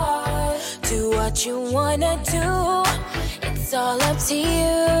heart, do what you wanna do, it's all up to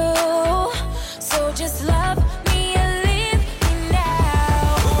you. So just love me and leave me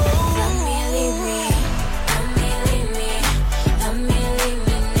now. Love me, leave me. Love me, leave me. Love me, leave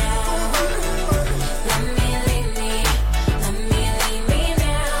me now. Love me, leave me. Love me, leave me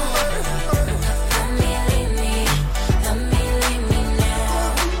now. Love me, leave me. Love me, leave me now.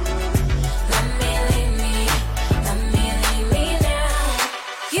 Love me, leave me. Love me, leave me now.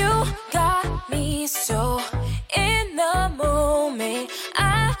 You got me so in the moment,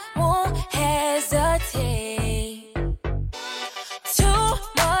 I won't hesitate. Too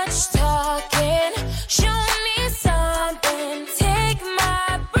much talking, show me something, take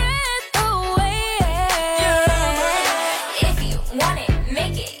my breath away. If you want it,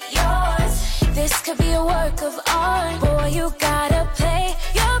 make it yours. This could be a work of art. Boy, you gotta play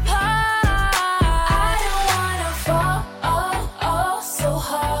your part. I don't wanna fall so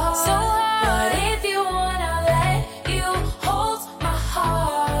hard, but if you wanna let you hold my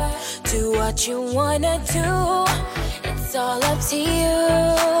heart, do what you wanna do, it's all up to you.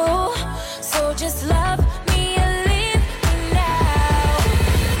 So just love me and leave me now.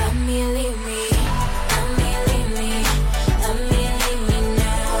 Love me, leave me. Love me, leave me. Love me, leave me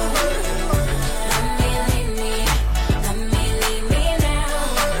now. Love me, leave me. Love me, leave me now.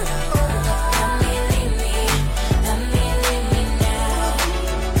 Love me, leave me. Love me, leave me now.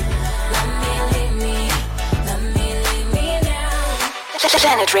 Love me, leave me. Love me, leave me now.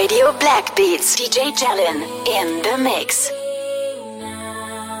 Planet Radio Black Beats. DJ Jalen in the mix.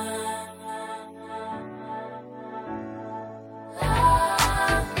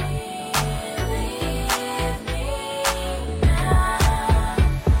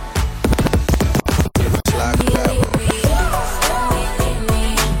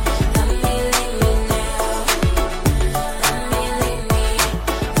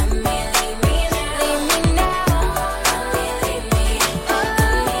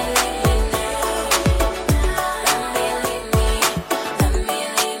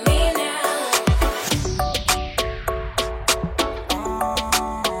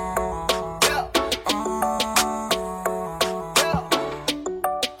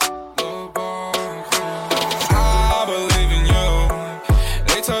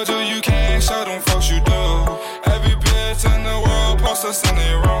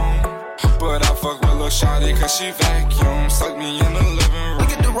 Shawty, cause she vacuum, suck me in the living room.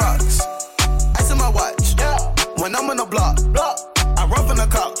 Look at the rocks, ice in my watch. When I'm on the block, I run from the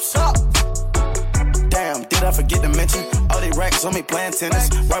cops. Damn, did I forget to mention? All these racks on me playing tennis.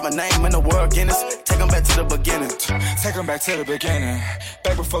 Write my name in the world Guinness. Take them back to the beginning. Take them back to the beginning.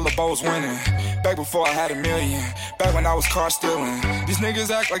 Back before the Bows winning. Back before I had $1 million. Back when I was car stealing. These niggas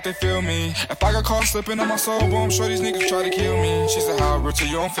act like they feel me. If I got caught slipping on my soul, boy, I'm sure these niggas try to kill me. She said, how rich are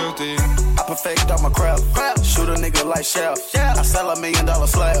you? I'm filthy. I perfect all my craft. Shoot a nigga like Chef. I sell $1 million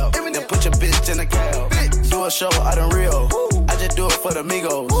slab. Then put your bitch in a cab. Do a show out in Rio. I just do it for the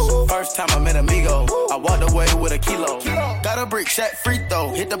Migos. First time I met Amigo, I walked away with a kilo. Got a brick, shot free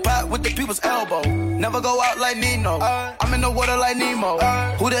throw. Hit the pot with the people's elbow. Never go out like Nino. I'm in the water like Nemo.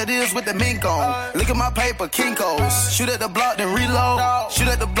 Who that is with the mink on? Look at my paper, Kinko's. Shoot at the block, then reload. Shoot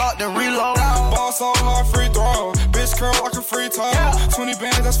at the block, then reload. Ball so hard, free throw. Bitch curl like a free toe. 20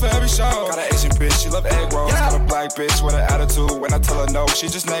 bands, that's for every show. Got an Asian bitch, she love egg rolls. Got a black bitch with an attitude. When I tell her no, she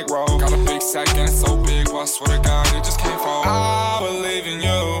just neck roll. Got a big sack and it's so big, well, I swear to God, it just can't fall. I believe in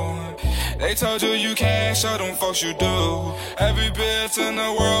you. They told you you can't, show them folks you do. Every bitch in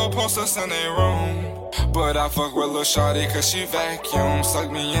the world posts us in their room. But I fuck with Lil' Shawty cause she vacuum. Suck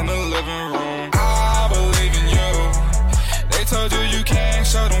me in the living room. I believe in you. They told you you can't,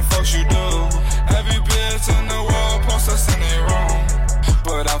 show them folks you do. Every bitch in the world posts us in their room.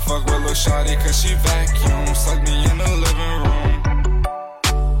 But I fuck with Lil' Shawty cause she vacuum. Suck me in the living room.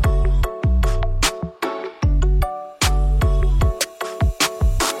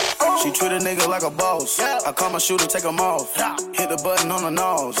 She treat a nigga like a boss. I call my shooter, take him off. Hit the button on the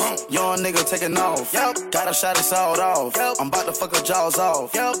nose. Young nigga taking off. Got a shot, it's all off. I'm about to fuck her jaws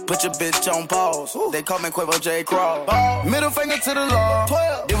off. Put your bitch on pause. They call me Quavo J. Crawl. Middle finger to the law.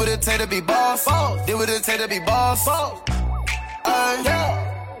 Did what it take to be boss. Did what it take to be boss.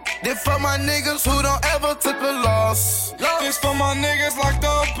 This for my niggas who don't ever took a loss. This for my niggas locked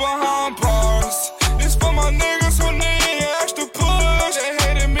up behind bars. This for my niggas who need extra push. They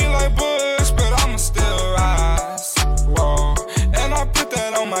hated me like Bush, but I'ma still rise. Whoa, and I put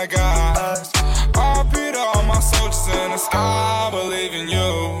that on my guys. I beat all my soldiers in the sky, I believe in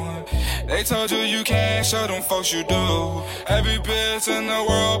you. They told you you can't, show them folks you do. Every bitch in the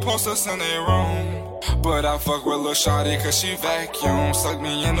world posts us in their room, but I fuck with Lil' Shawty cause she vacuum, suck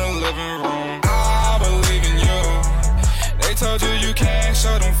me in the living room. I believe in you. They told you you can't,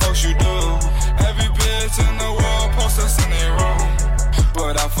 show them folks you do. Every bitch in the world posts us in their room,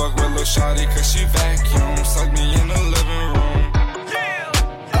 but I fuck with Lil' Shawty cause she vacuum, suck me in the living room.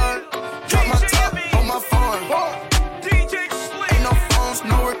 Drop my top on my phone. Ain't no phones,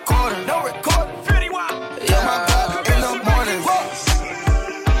 no recording. Yeah, my pop in the morning.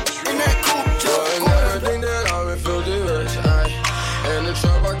 In that coupe, just never think that I would feel the rush. And the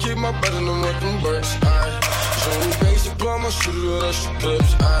trap, I keep my breath in them with them bricks. Shooting basic plumber, shoot it with extra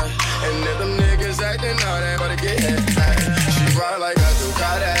clips. And if them niggas acting out, they about to get hit. She ride like a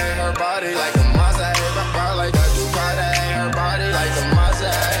Ducati, her body like a Maserati. Ride like a Ducati, her body like a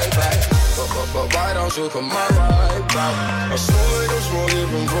Maserati. But why don't you come my right back? I swear I'm smoking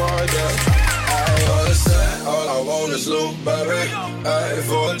from Florida. On the set, all I want is loot, baby. Ayy,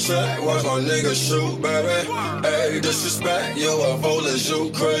 for a check, watch my niggas shoot, baby. Ayy, disrespect, you a fool, is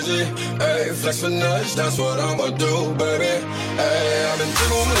you crazy? Ayy, flex finesse, that's what I'ma do, baby. Ayy, I've been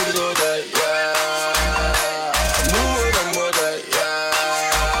doing it all day, yeah. I'm moving on more day, yeah.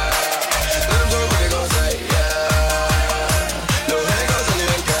 Let them what they gon' say, yeah. No hangouts in the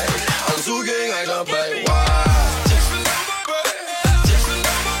MK, I'm too gang, I don't play, why?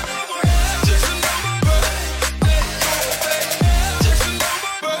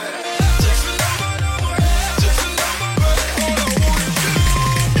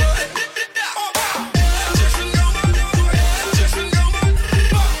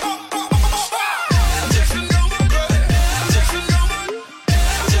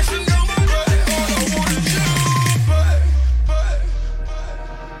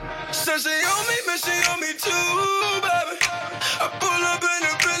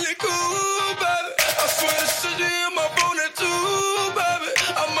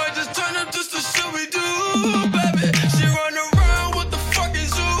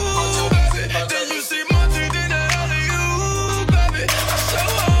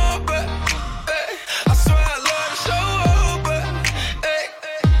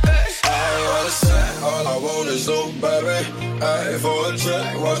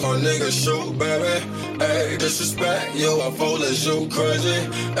 Shoot, baby. Ayy, disrespect, you a fool, is you crazy?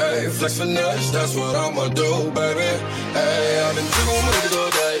 Ayy, flex finesse, that's what I'ma do, baby. Ayy, I've been doing it all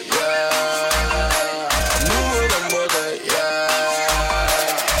day, yeah. I'm moving on more day, yeah.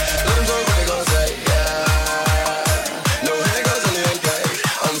 Let them talk what they gon' say, yeah. No hangouts in the MK,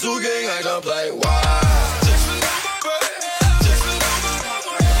 I'm too gang, I don't play, why?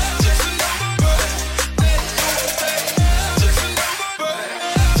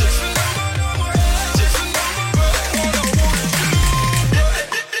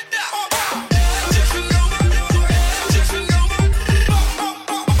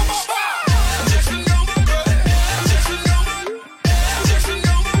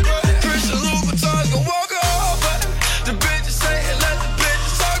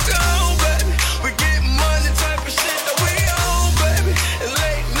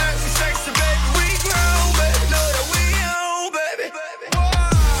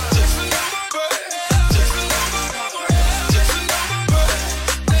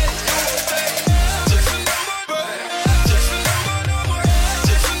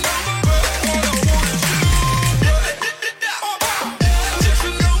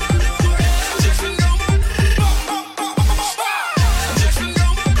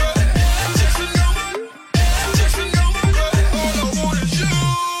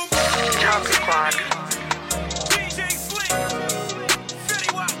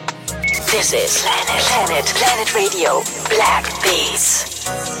 This is Planet Radio, Black Beats.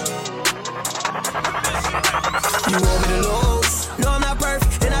 You want me to lose? No, I'm not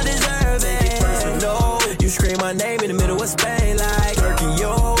perfect and I deserve it. No, you scream my name in the middle of Spain like Turkey,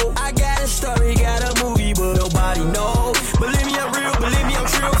 yo. I got a story, got a movie, but nobody knows. Believe me, I'm real, believe me, I'm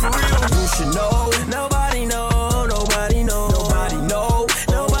true for real. You should know, nobody know, nobody know, nobody know,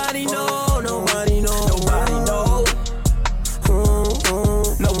 nobody know, nobody know, nobody know,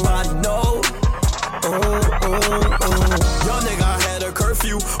 nobody know. Young nigga, I had a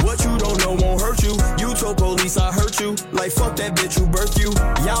curfew. What you don't know won't hurt you. You told police I hurt you. Like fuck that bitch who birthed you.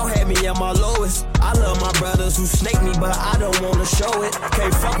 Y'all had me at my lowest. I love my brothers who snake me, but I don't wanna show it.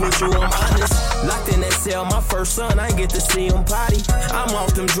 Can't fuck with you, I'm honest. Locked in that cell, my first son, I ain't get to see him potty. I'm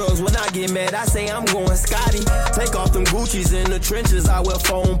off them drugs, when I get mad, I say I'm going Scotty. Take off them Gucci's in the trenches, I wear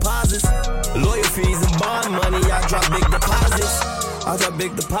phone posits. Lawyer fees and bond money, I drop big deposits.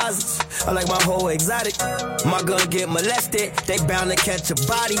 I like my whole exotic. My gun get molested, they bound to catch a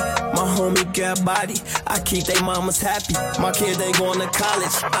body. My homie got body, I keep they mamas happy. My kids ain't going to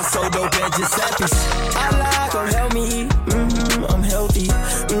college, I sold dope at Giuseppe's. I like, come help me, I'm healthy,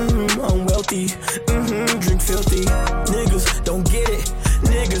 I'm wealthy, drink filthy. Niggas don't get it,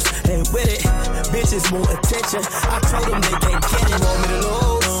 niggas ain't with it. Bitches want attention, I told them they can't get it. Want me to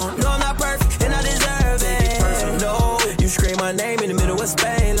lose? No, I'm not perfect, and I deserve it. No, you scream my name in the middle of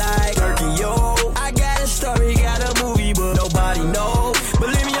Spain like Turkey, yo. I got a story, got a movie, but nobody knows.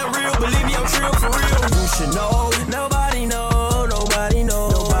 Believe me, I'm real, believe me, I'm true for real. You should know, nobody know, nobody know,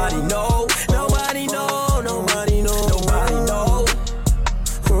 nobody know, nobody know, nobody know, nobody know,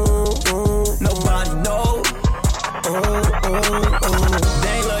 nobody know.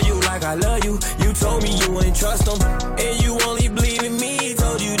 They love you like I love you. You told me you ain't trust them, and you only believe in me.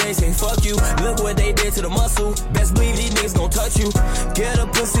 Told you they say fuck you. Look what they did to the muscle. Best believe these niggas gon' touch you. Get a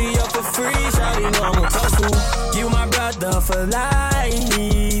pussy up for free, shawty know I'm gon' tussle. You my brother for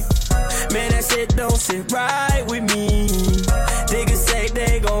life. Man, that shit don't sit right with me. Niggas say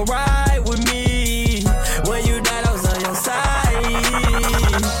they gon' ride with me. When you died, I was on your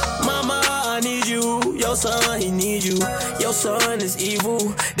side. Mama, I need you. Your son, he need you. Your son is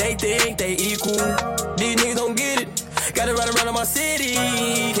evil. They think they equal. These niggas don't get it. Gotta ride around in my city.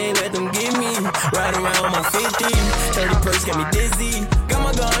 Can't let them get me. Ride around my 50. 30 perks get me dizzy. Got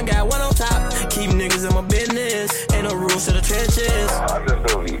my gun, got one on top. Keep niggas in my business. Ain't no rules to the trenches. I just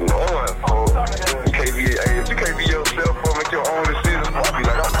don't be knowing, folks. You can't be yourself or make your own decisions. I'll be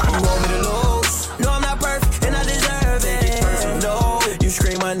like, you want me to lose? No, I'm not perfect, and I deserve it. No, you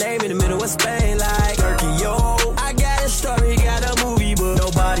scream my name in the middle of Spain like Turkey, yo. I got a story, got a movie, but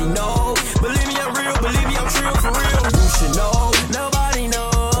nobody know. Believe me, I'm real, believe me, I'm true for real. You should know, nobody know,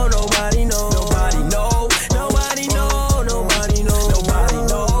 nobody know, nobody know, nobody know, nobody know, nobody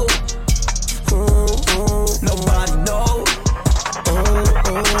know, nobody know.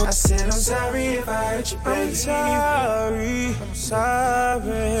 I said I'm sorry if I hurt you, baby. I'm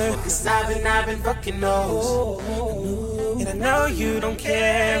sorry. Cause I've been fucking those. And I know you don't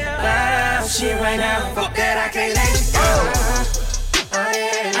care about shit right now. Fuck that, I can't let you go.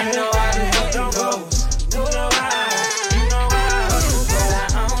 I know I've been fucking those. You know I but I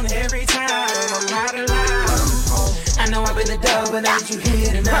own every time. I'm not alive. I know I've been a dog, but I need you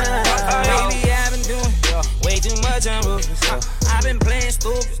here tonight. Baby, I've been doing way too much on ruthless. I've been playing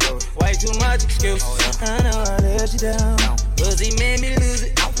stupid, way too much excuses. I know I let you down. Pussy made me lose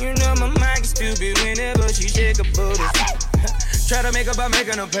it. You know my mind is stupid whenever she shake a booty. Try to make up by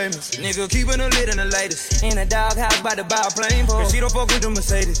making no payments. Nigga keeping a lid in the latest. In a doghouse by the buy a plane for. Cause she don't fuck with the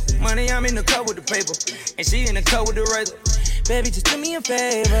Mercedes. Money, I'm in the cup with the paper. And she in the cup with the razor. Baby, just do me a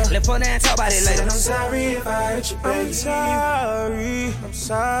favor. Let's put that and talk about it later. I'm sorry if I hurt you, baby. I'm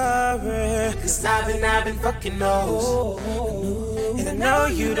sorry. Cause I've been fucking those. And I know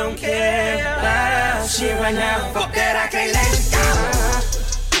you don't care about shit right now. Fuck that, I can't let you go.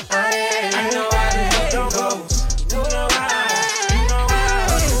 I know I've been fucking those. You know but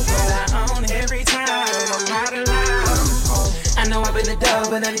I own every time. I'm not alive. I know I've been a dog,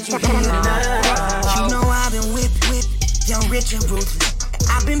 but I need you here tonight. You know I've been whipped. Young, rich, and ruthless.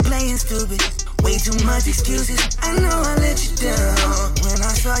 I've been playing stupid. Way too much excuses. I know I let you down. When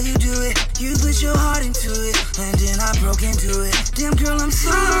I saw you do it, you put your heart into it. And then I broke into it. Damn girl, I'm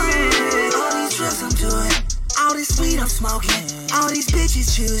sorry. All these drugs I'm doing. All this weed I'm smoking. All these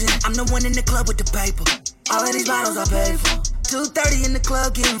bitches choosing. I'm the one in the club with the paper. All of these bottles I paid for. 2:30 in the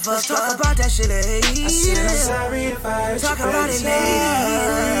club getting fucked up. Talk about that shit later. I said I'm sorry if I hurt you. Talk about it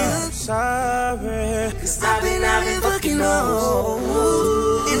later. I'm sorry. Cause I've been fucking old.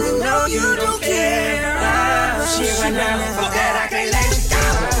 And I know you don't care about shit right now. Fuck that, I can't let you go.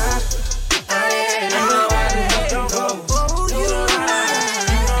 I know I've been fucking those. You know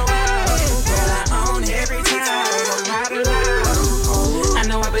but I own every time. I'm not alive. I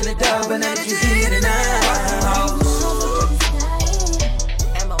know I've been a dog, but now that you here tonight.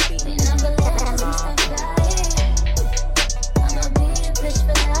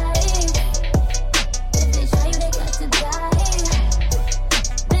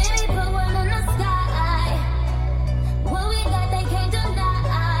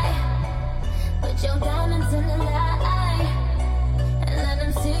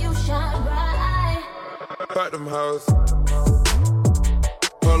 Fuck them hoes.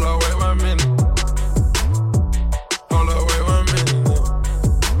 Hold on, wait 1 minute. Hold on, wait 1 minute.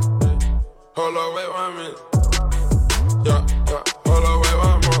 Hold on, wait 1 minute. Yeah. Hold on, wait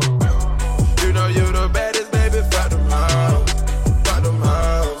 1 more. You know you the baddest, baby. Fuck them hoes. Fuck them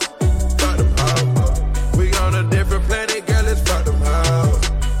hoes. Fuck them hoes. We on a different planet, girl. Let's fuck them hoes.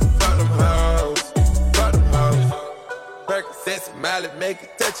 Fuck them hoes. make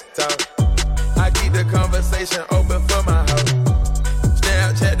it touch your toe. I keep the conversation open for my hoe.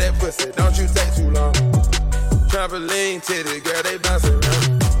 Snapchat that pussy, don't you take too long. Trampoline titty, girl, they bouncing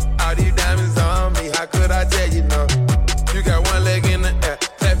around. All these diamonds on me, how could I tell you no? You got one leg in the air,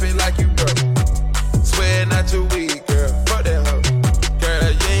 clap it like you broke. Swear not your weed, girl, fuck that hoe. Girl,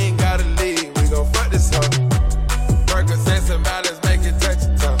 you ain't gotta leave, we gon' fuck this hoe. Percocets and violence make it touch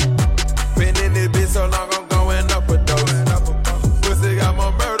your toe. Been in this bitch so long, I'm going up a dose. Pussy got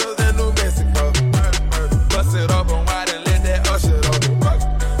more murders than New Mexico. Bust it open wide and let that ocean open.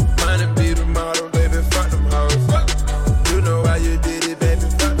 Money be the model, baby, fuck them hoes. You know how you did it, baby,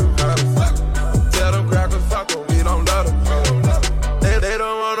 fuck them hoes. Tell them crackers, fuck them, we don't love them hoes. They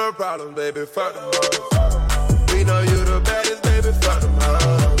don't want no problems, baby, fuck them hoes. We know you the baddest, baby, fuck them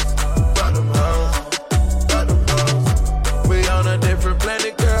hoes. Fuck them hoes, fuck them hoes. We on a different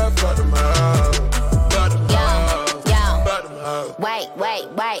planet, girl, fuck them hoes. Fuck them hoes, fuck them hoes.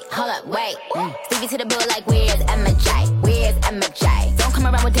 Wait, hold up, wait. Stevie to the bill like where's MJ? Where's MJ? Don't come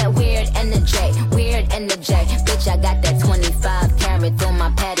around with that weird energy, weird energy. Bitch, I got that 25 carat through my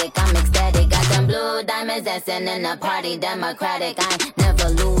paddock. I'm ecstatic. Got them blue diamonds dancing in the party, democratic. I ain't never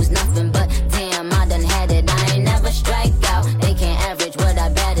lose nothing, but damn, I done had it. I ain't never strike out. They can't average what I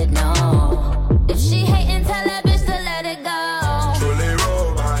betted, no. If she hatin', tell that bitch to let it go. Truly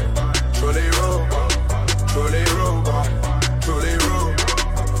robot, truly robot, truly robot, truly robot,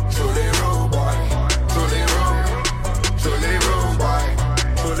 truly robot, truly robot, truly robot,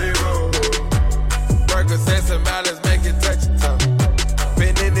 truly robot. Percocets and violence make it touch your toe.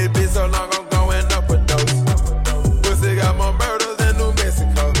 Been in this bitch so long, I'm going up a dose. Pussy got more murders than New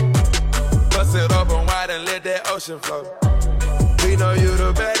Mexico. Bust it open wide and let that ocean flow. We know you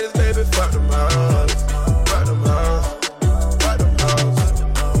the baddest, baby, fuck them hoes. Fuck them hoes, fuck them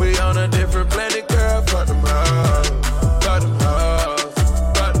hoes. We on a different planet, girl, fuck them hoes. Fuck them hoes,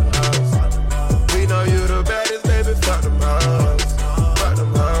 fuck them hoes. We know you the baddest, baby, fuck them hoes. Fuck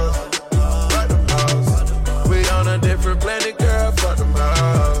them hoes, fuck them hoes. We on a different planet, girl, fuck them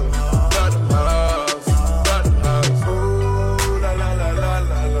hoes. Fuck them hoes, fuck them hoes. Ooh, la la la la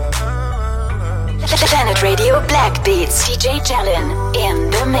la la. Planet Radio Black Beats, DJ Jalen in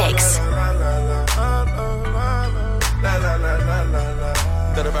the mix.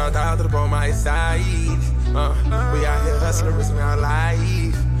 Thought about the other on my side. We out here hustling, risking our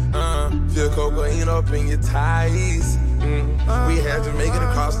life. Feel cocaine up in your ties. We had to make it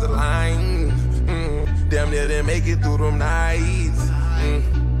across the line. Damn near didn't make it through them nights.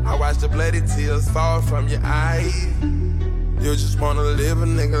 I watched the bloody tears fall from your eyes. You just wanna live a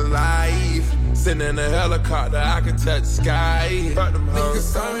nigga life. Sitting in a helicopter, I can touch the sky. Fuck them hoes. Nigga,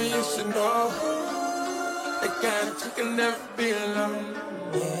 sorry, you should know. They got it, you can never be alone.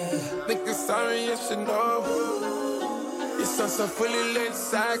 Nigga, sorry, you should know. You're so fully lit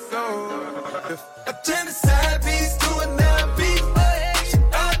psycho. I turn the side piece to a 9-piece. She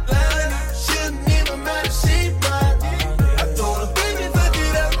outline, shouldn't even matter, she mine. I told her, baby, fuck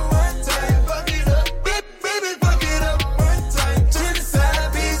it up one time. Fuck it up, baby, fuck it up one time. Turn the side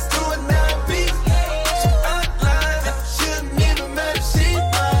piece to a 9-piece. She outline, shouldn't even matter, she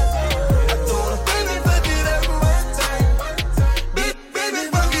mine. I told her, baby, fuck it up one time. Baby,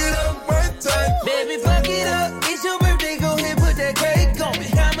 fuck it up one time. Baby, fuck it up. It's your birthday, go ahead, put that cake on me.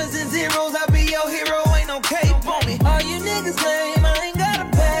 Commas and zeros, I'll be your hero, ain't no cape on me. All you niggas lame, I ain't gotta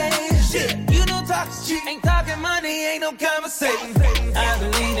pay. Shit, you don't talk shit, ain't talking money, ain't no conversation. I've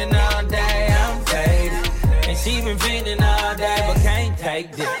been leaning all day, I'm faded. And she been feeling all day, but can't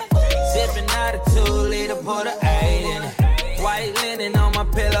take this. Sipping out a 2-liter, put a 8 in it. White linen on my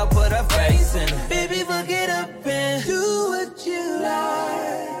pillow, put her face in it. Baby, fuck it up and do what you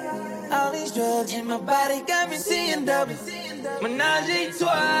like. All these drugs in my body got me seeing double. Menage a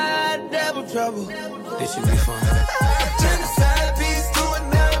trois, double trouble. This should be fun. Turn the side piece to a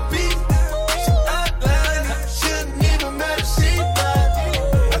 9-piece. She outline, shouldn't even matter, she mine.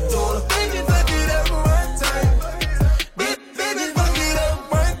 I told her, baby, fuck it up one time. Baby, fuck it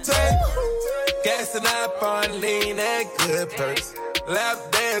up one time. Gassing up on lean and good purse. Lap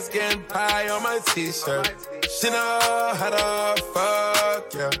dance, getting pie on my t-shirt. She know how to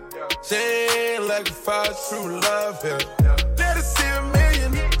fuck, yeah. She ain't looking for true love, yeah. Let her see $1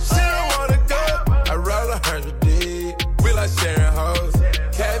 million, she don't wanna go. I roll 100 deep, we like sharing hoes.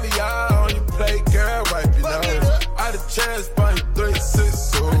 Caviar on your plate, girl, wipe your nose. Out of chance, find you 3,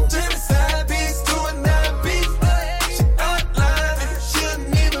 6, 2. Turn the side piece to a 9-piece. She outline,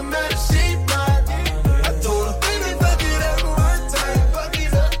 shouldn't even matter, she mine. I told her, baby, fuck it up one time. Fuck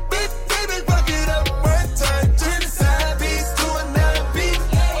it up, baby, fuck it up one time. Turn the side piece to a 9-piece.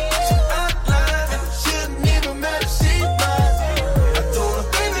 She outline, shouldn't even matter, she mine. I told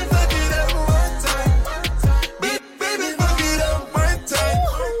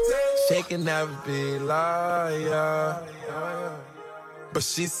but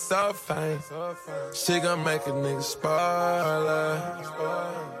she's so fine. She gon' make a nigga spoiler,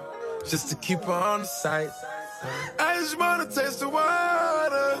 just to keep her on the site. I just wanna taste the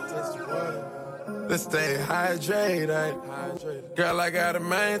water. Let's stay hydrated. Girl, I got a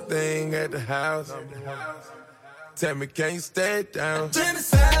main thing at the house. Tell me, can you stay down?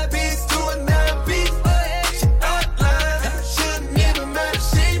 Genocide beats to a 9-piece. She outlined, shouldn't even matter,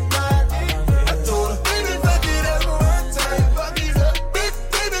 she mine. I told her, baby, fuck it up one time. Fuck it up,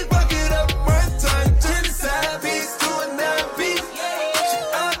 baby, fuck it up one time. Genocide beats to a 9-piece. She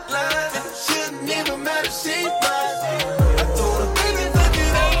outlined, shouldn't even matter, she mine. I told her, baby, fuck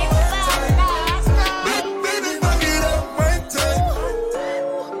it up one time. Baby, fuck it up one time.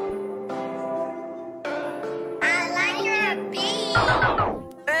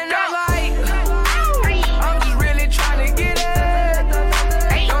 And I'm like, I'm just really trying to get it.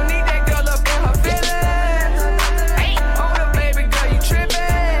 Don't need that girl up in her feelings. Hold up, baby girl, you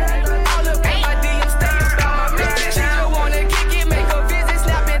tripping. All up in my DM, stay about my business. She just wanna kick it, make a visit,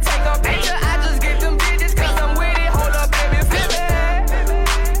 snap and take a picture. I just get them digits, cause I'm with it. Hold up, baby, flip it.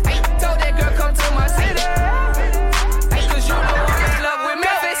 Told that girl, come to my city. Cause you know I'm in love with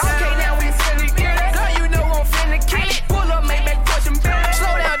Memphis. Okay, now we finna get it. Girl, you know I'm finna kill it. Pull up, make back, push them back.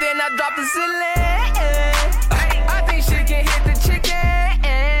 Slow down, then I drop the ceiling. I think she can hit the chicken.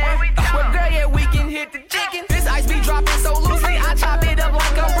 Well, girl, yeah, we can hit the chicken. This ice be dropping so loosely. I chop it up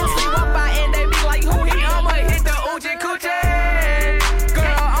like I'm Bruce Lee. Walk by and they be like, who he? I'ma hit the Uchi Coochie. Girl,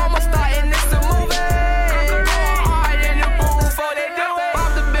 I'ma start and it's a movie. Going hard in the booth before they do it.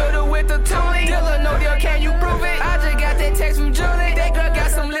 Bob the builder with the toolie. Dilla, no deal, can you prove it? I just got that text from Julie. That girl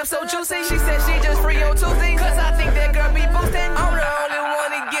got some lips so juicy. She said she just free on Tuesday. Cause I think that girl be boosting. I'm the only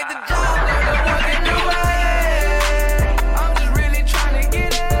one to get the job. They're the one that do it. I'm just really trying to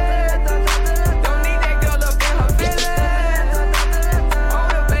get it. Don't need that girl up in her feelings.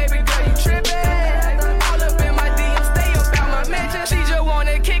 Hold up, baby girl, you tripping. All up in my DM, stay about my mention. She just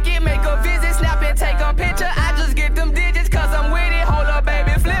wanna kick it, make a visit, snap and take a picture. I just get them digits, cause I'm with it. Hold up,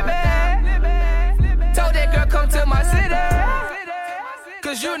 baby, flip it. Told that girl, come to my city.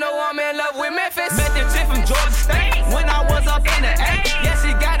 Cause you know I'm in love with Memphis. Met the chick from Georgia State when I was up in the A. Yeah,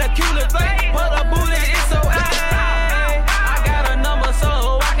 she got a cute little face, but her booty is so A. I got a number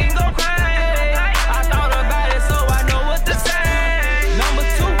so I can go crazy. I thought about it so I know what to say. Number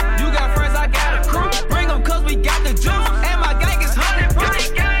 2, you got friends, I got a crew. Bring them cause we got the juice. And my gang is 100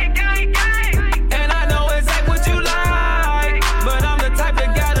 proof. And I know exactly what you like, but I'm the type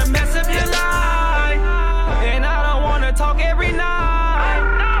that gotta mess up your life. And I don't wanna talk every night.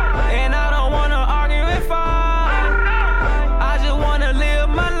 And I don't wanna argue and fight. I just wanna live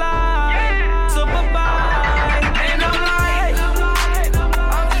my life. So bye-bye. And I'm like,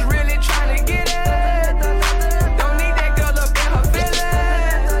 I'm just really trying to get it. Don't need that girl up in her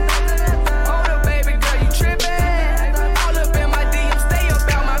feelings. Hold up, baby girl, you tripping. All up in my DM, stay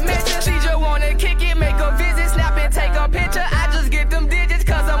about my mention. She just wanna kick it, make a visit, snap and take a picture. I just get them digits,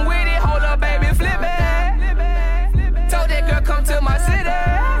 cause I'm with it. Hold up, baby, flip it. Told that girl, come to my city.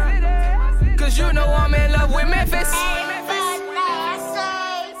 Cause you know I'm in love with Memphis.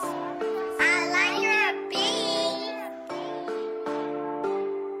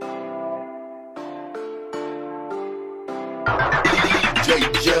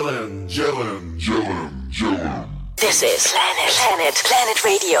 This is Planet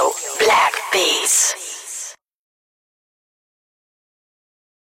Radio Black Beats.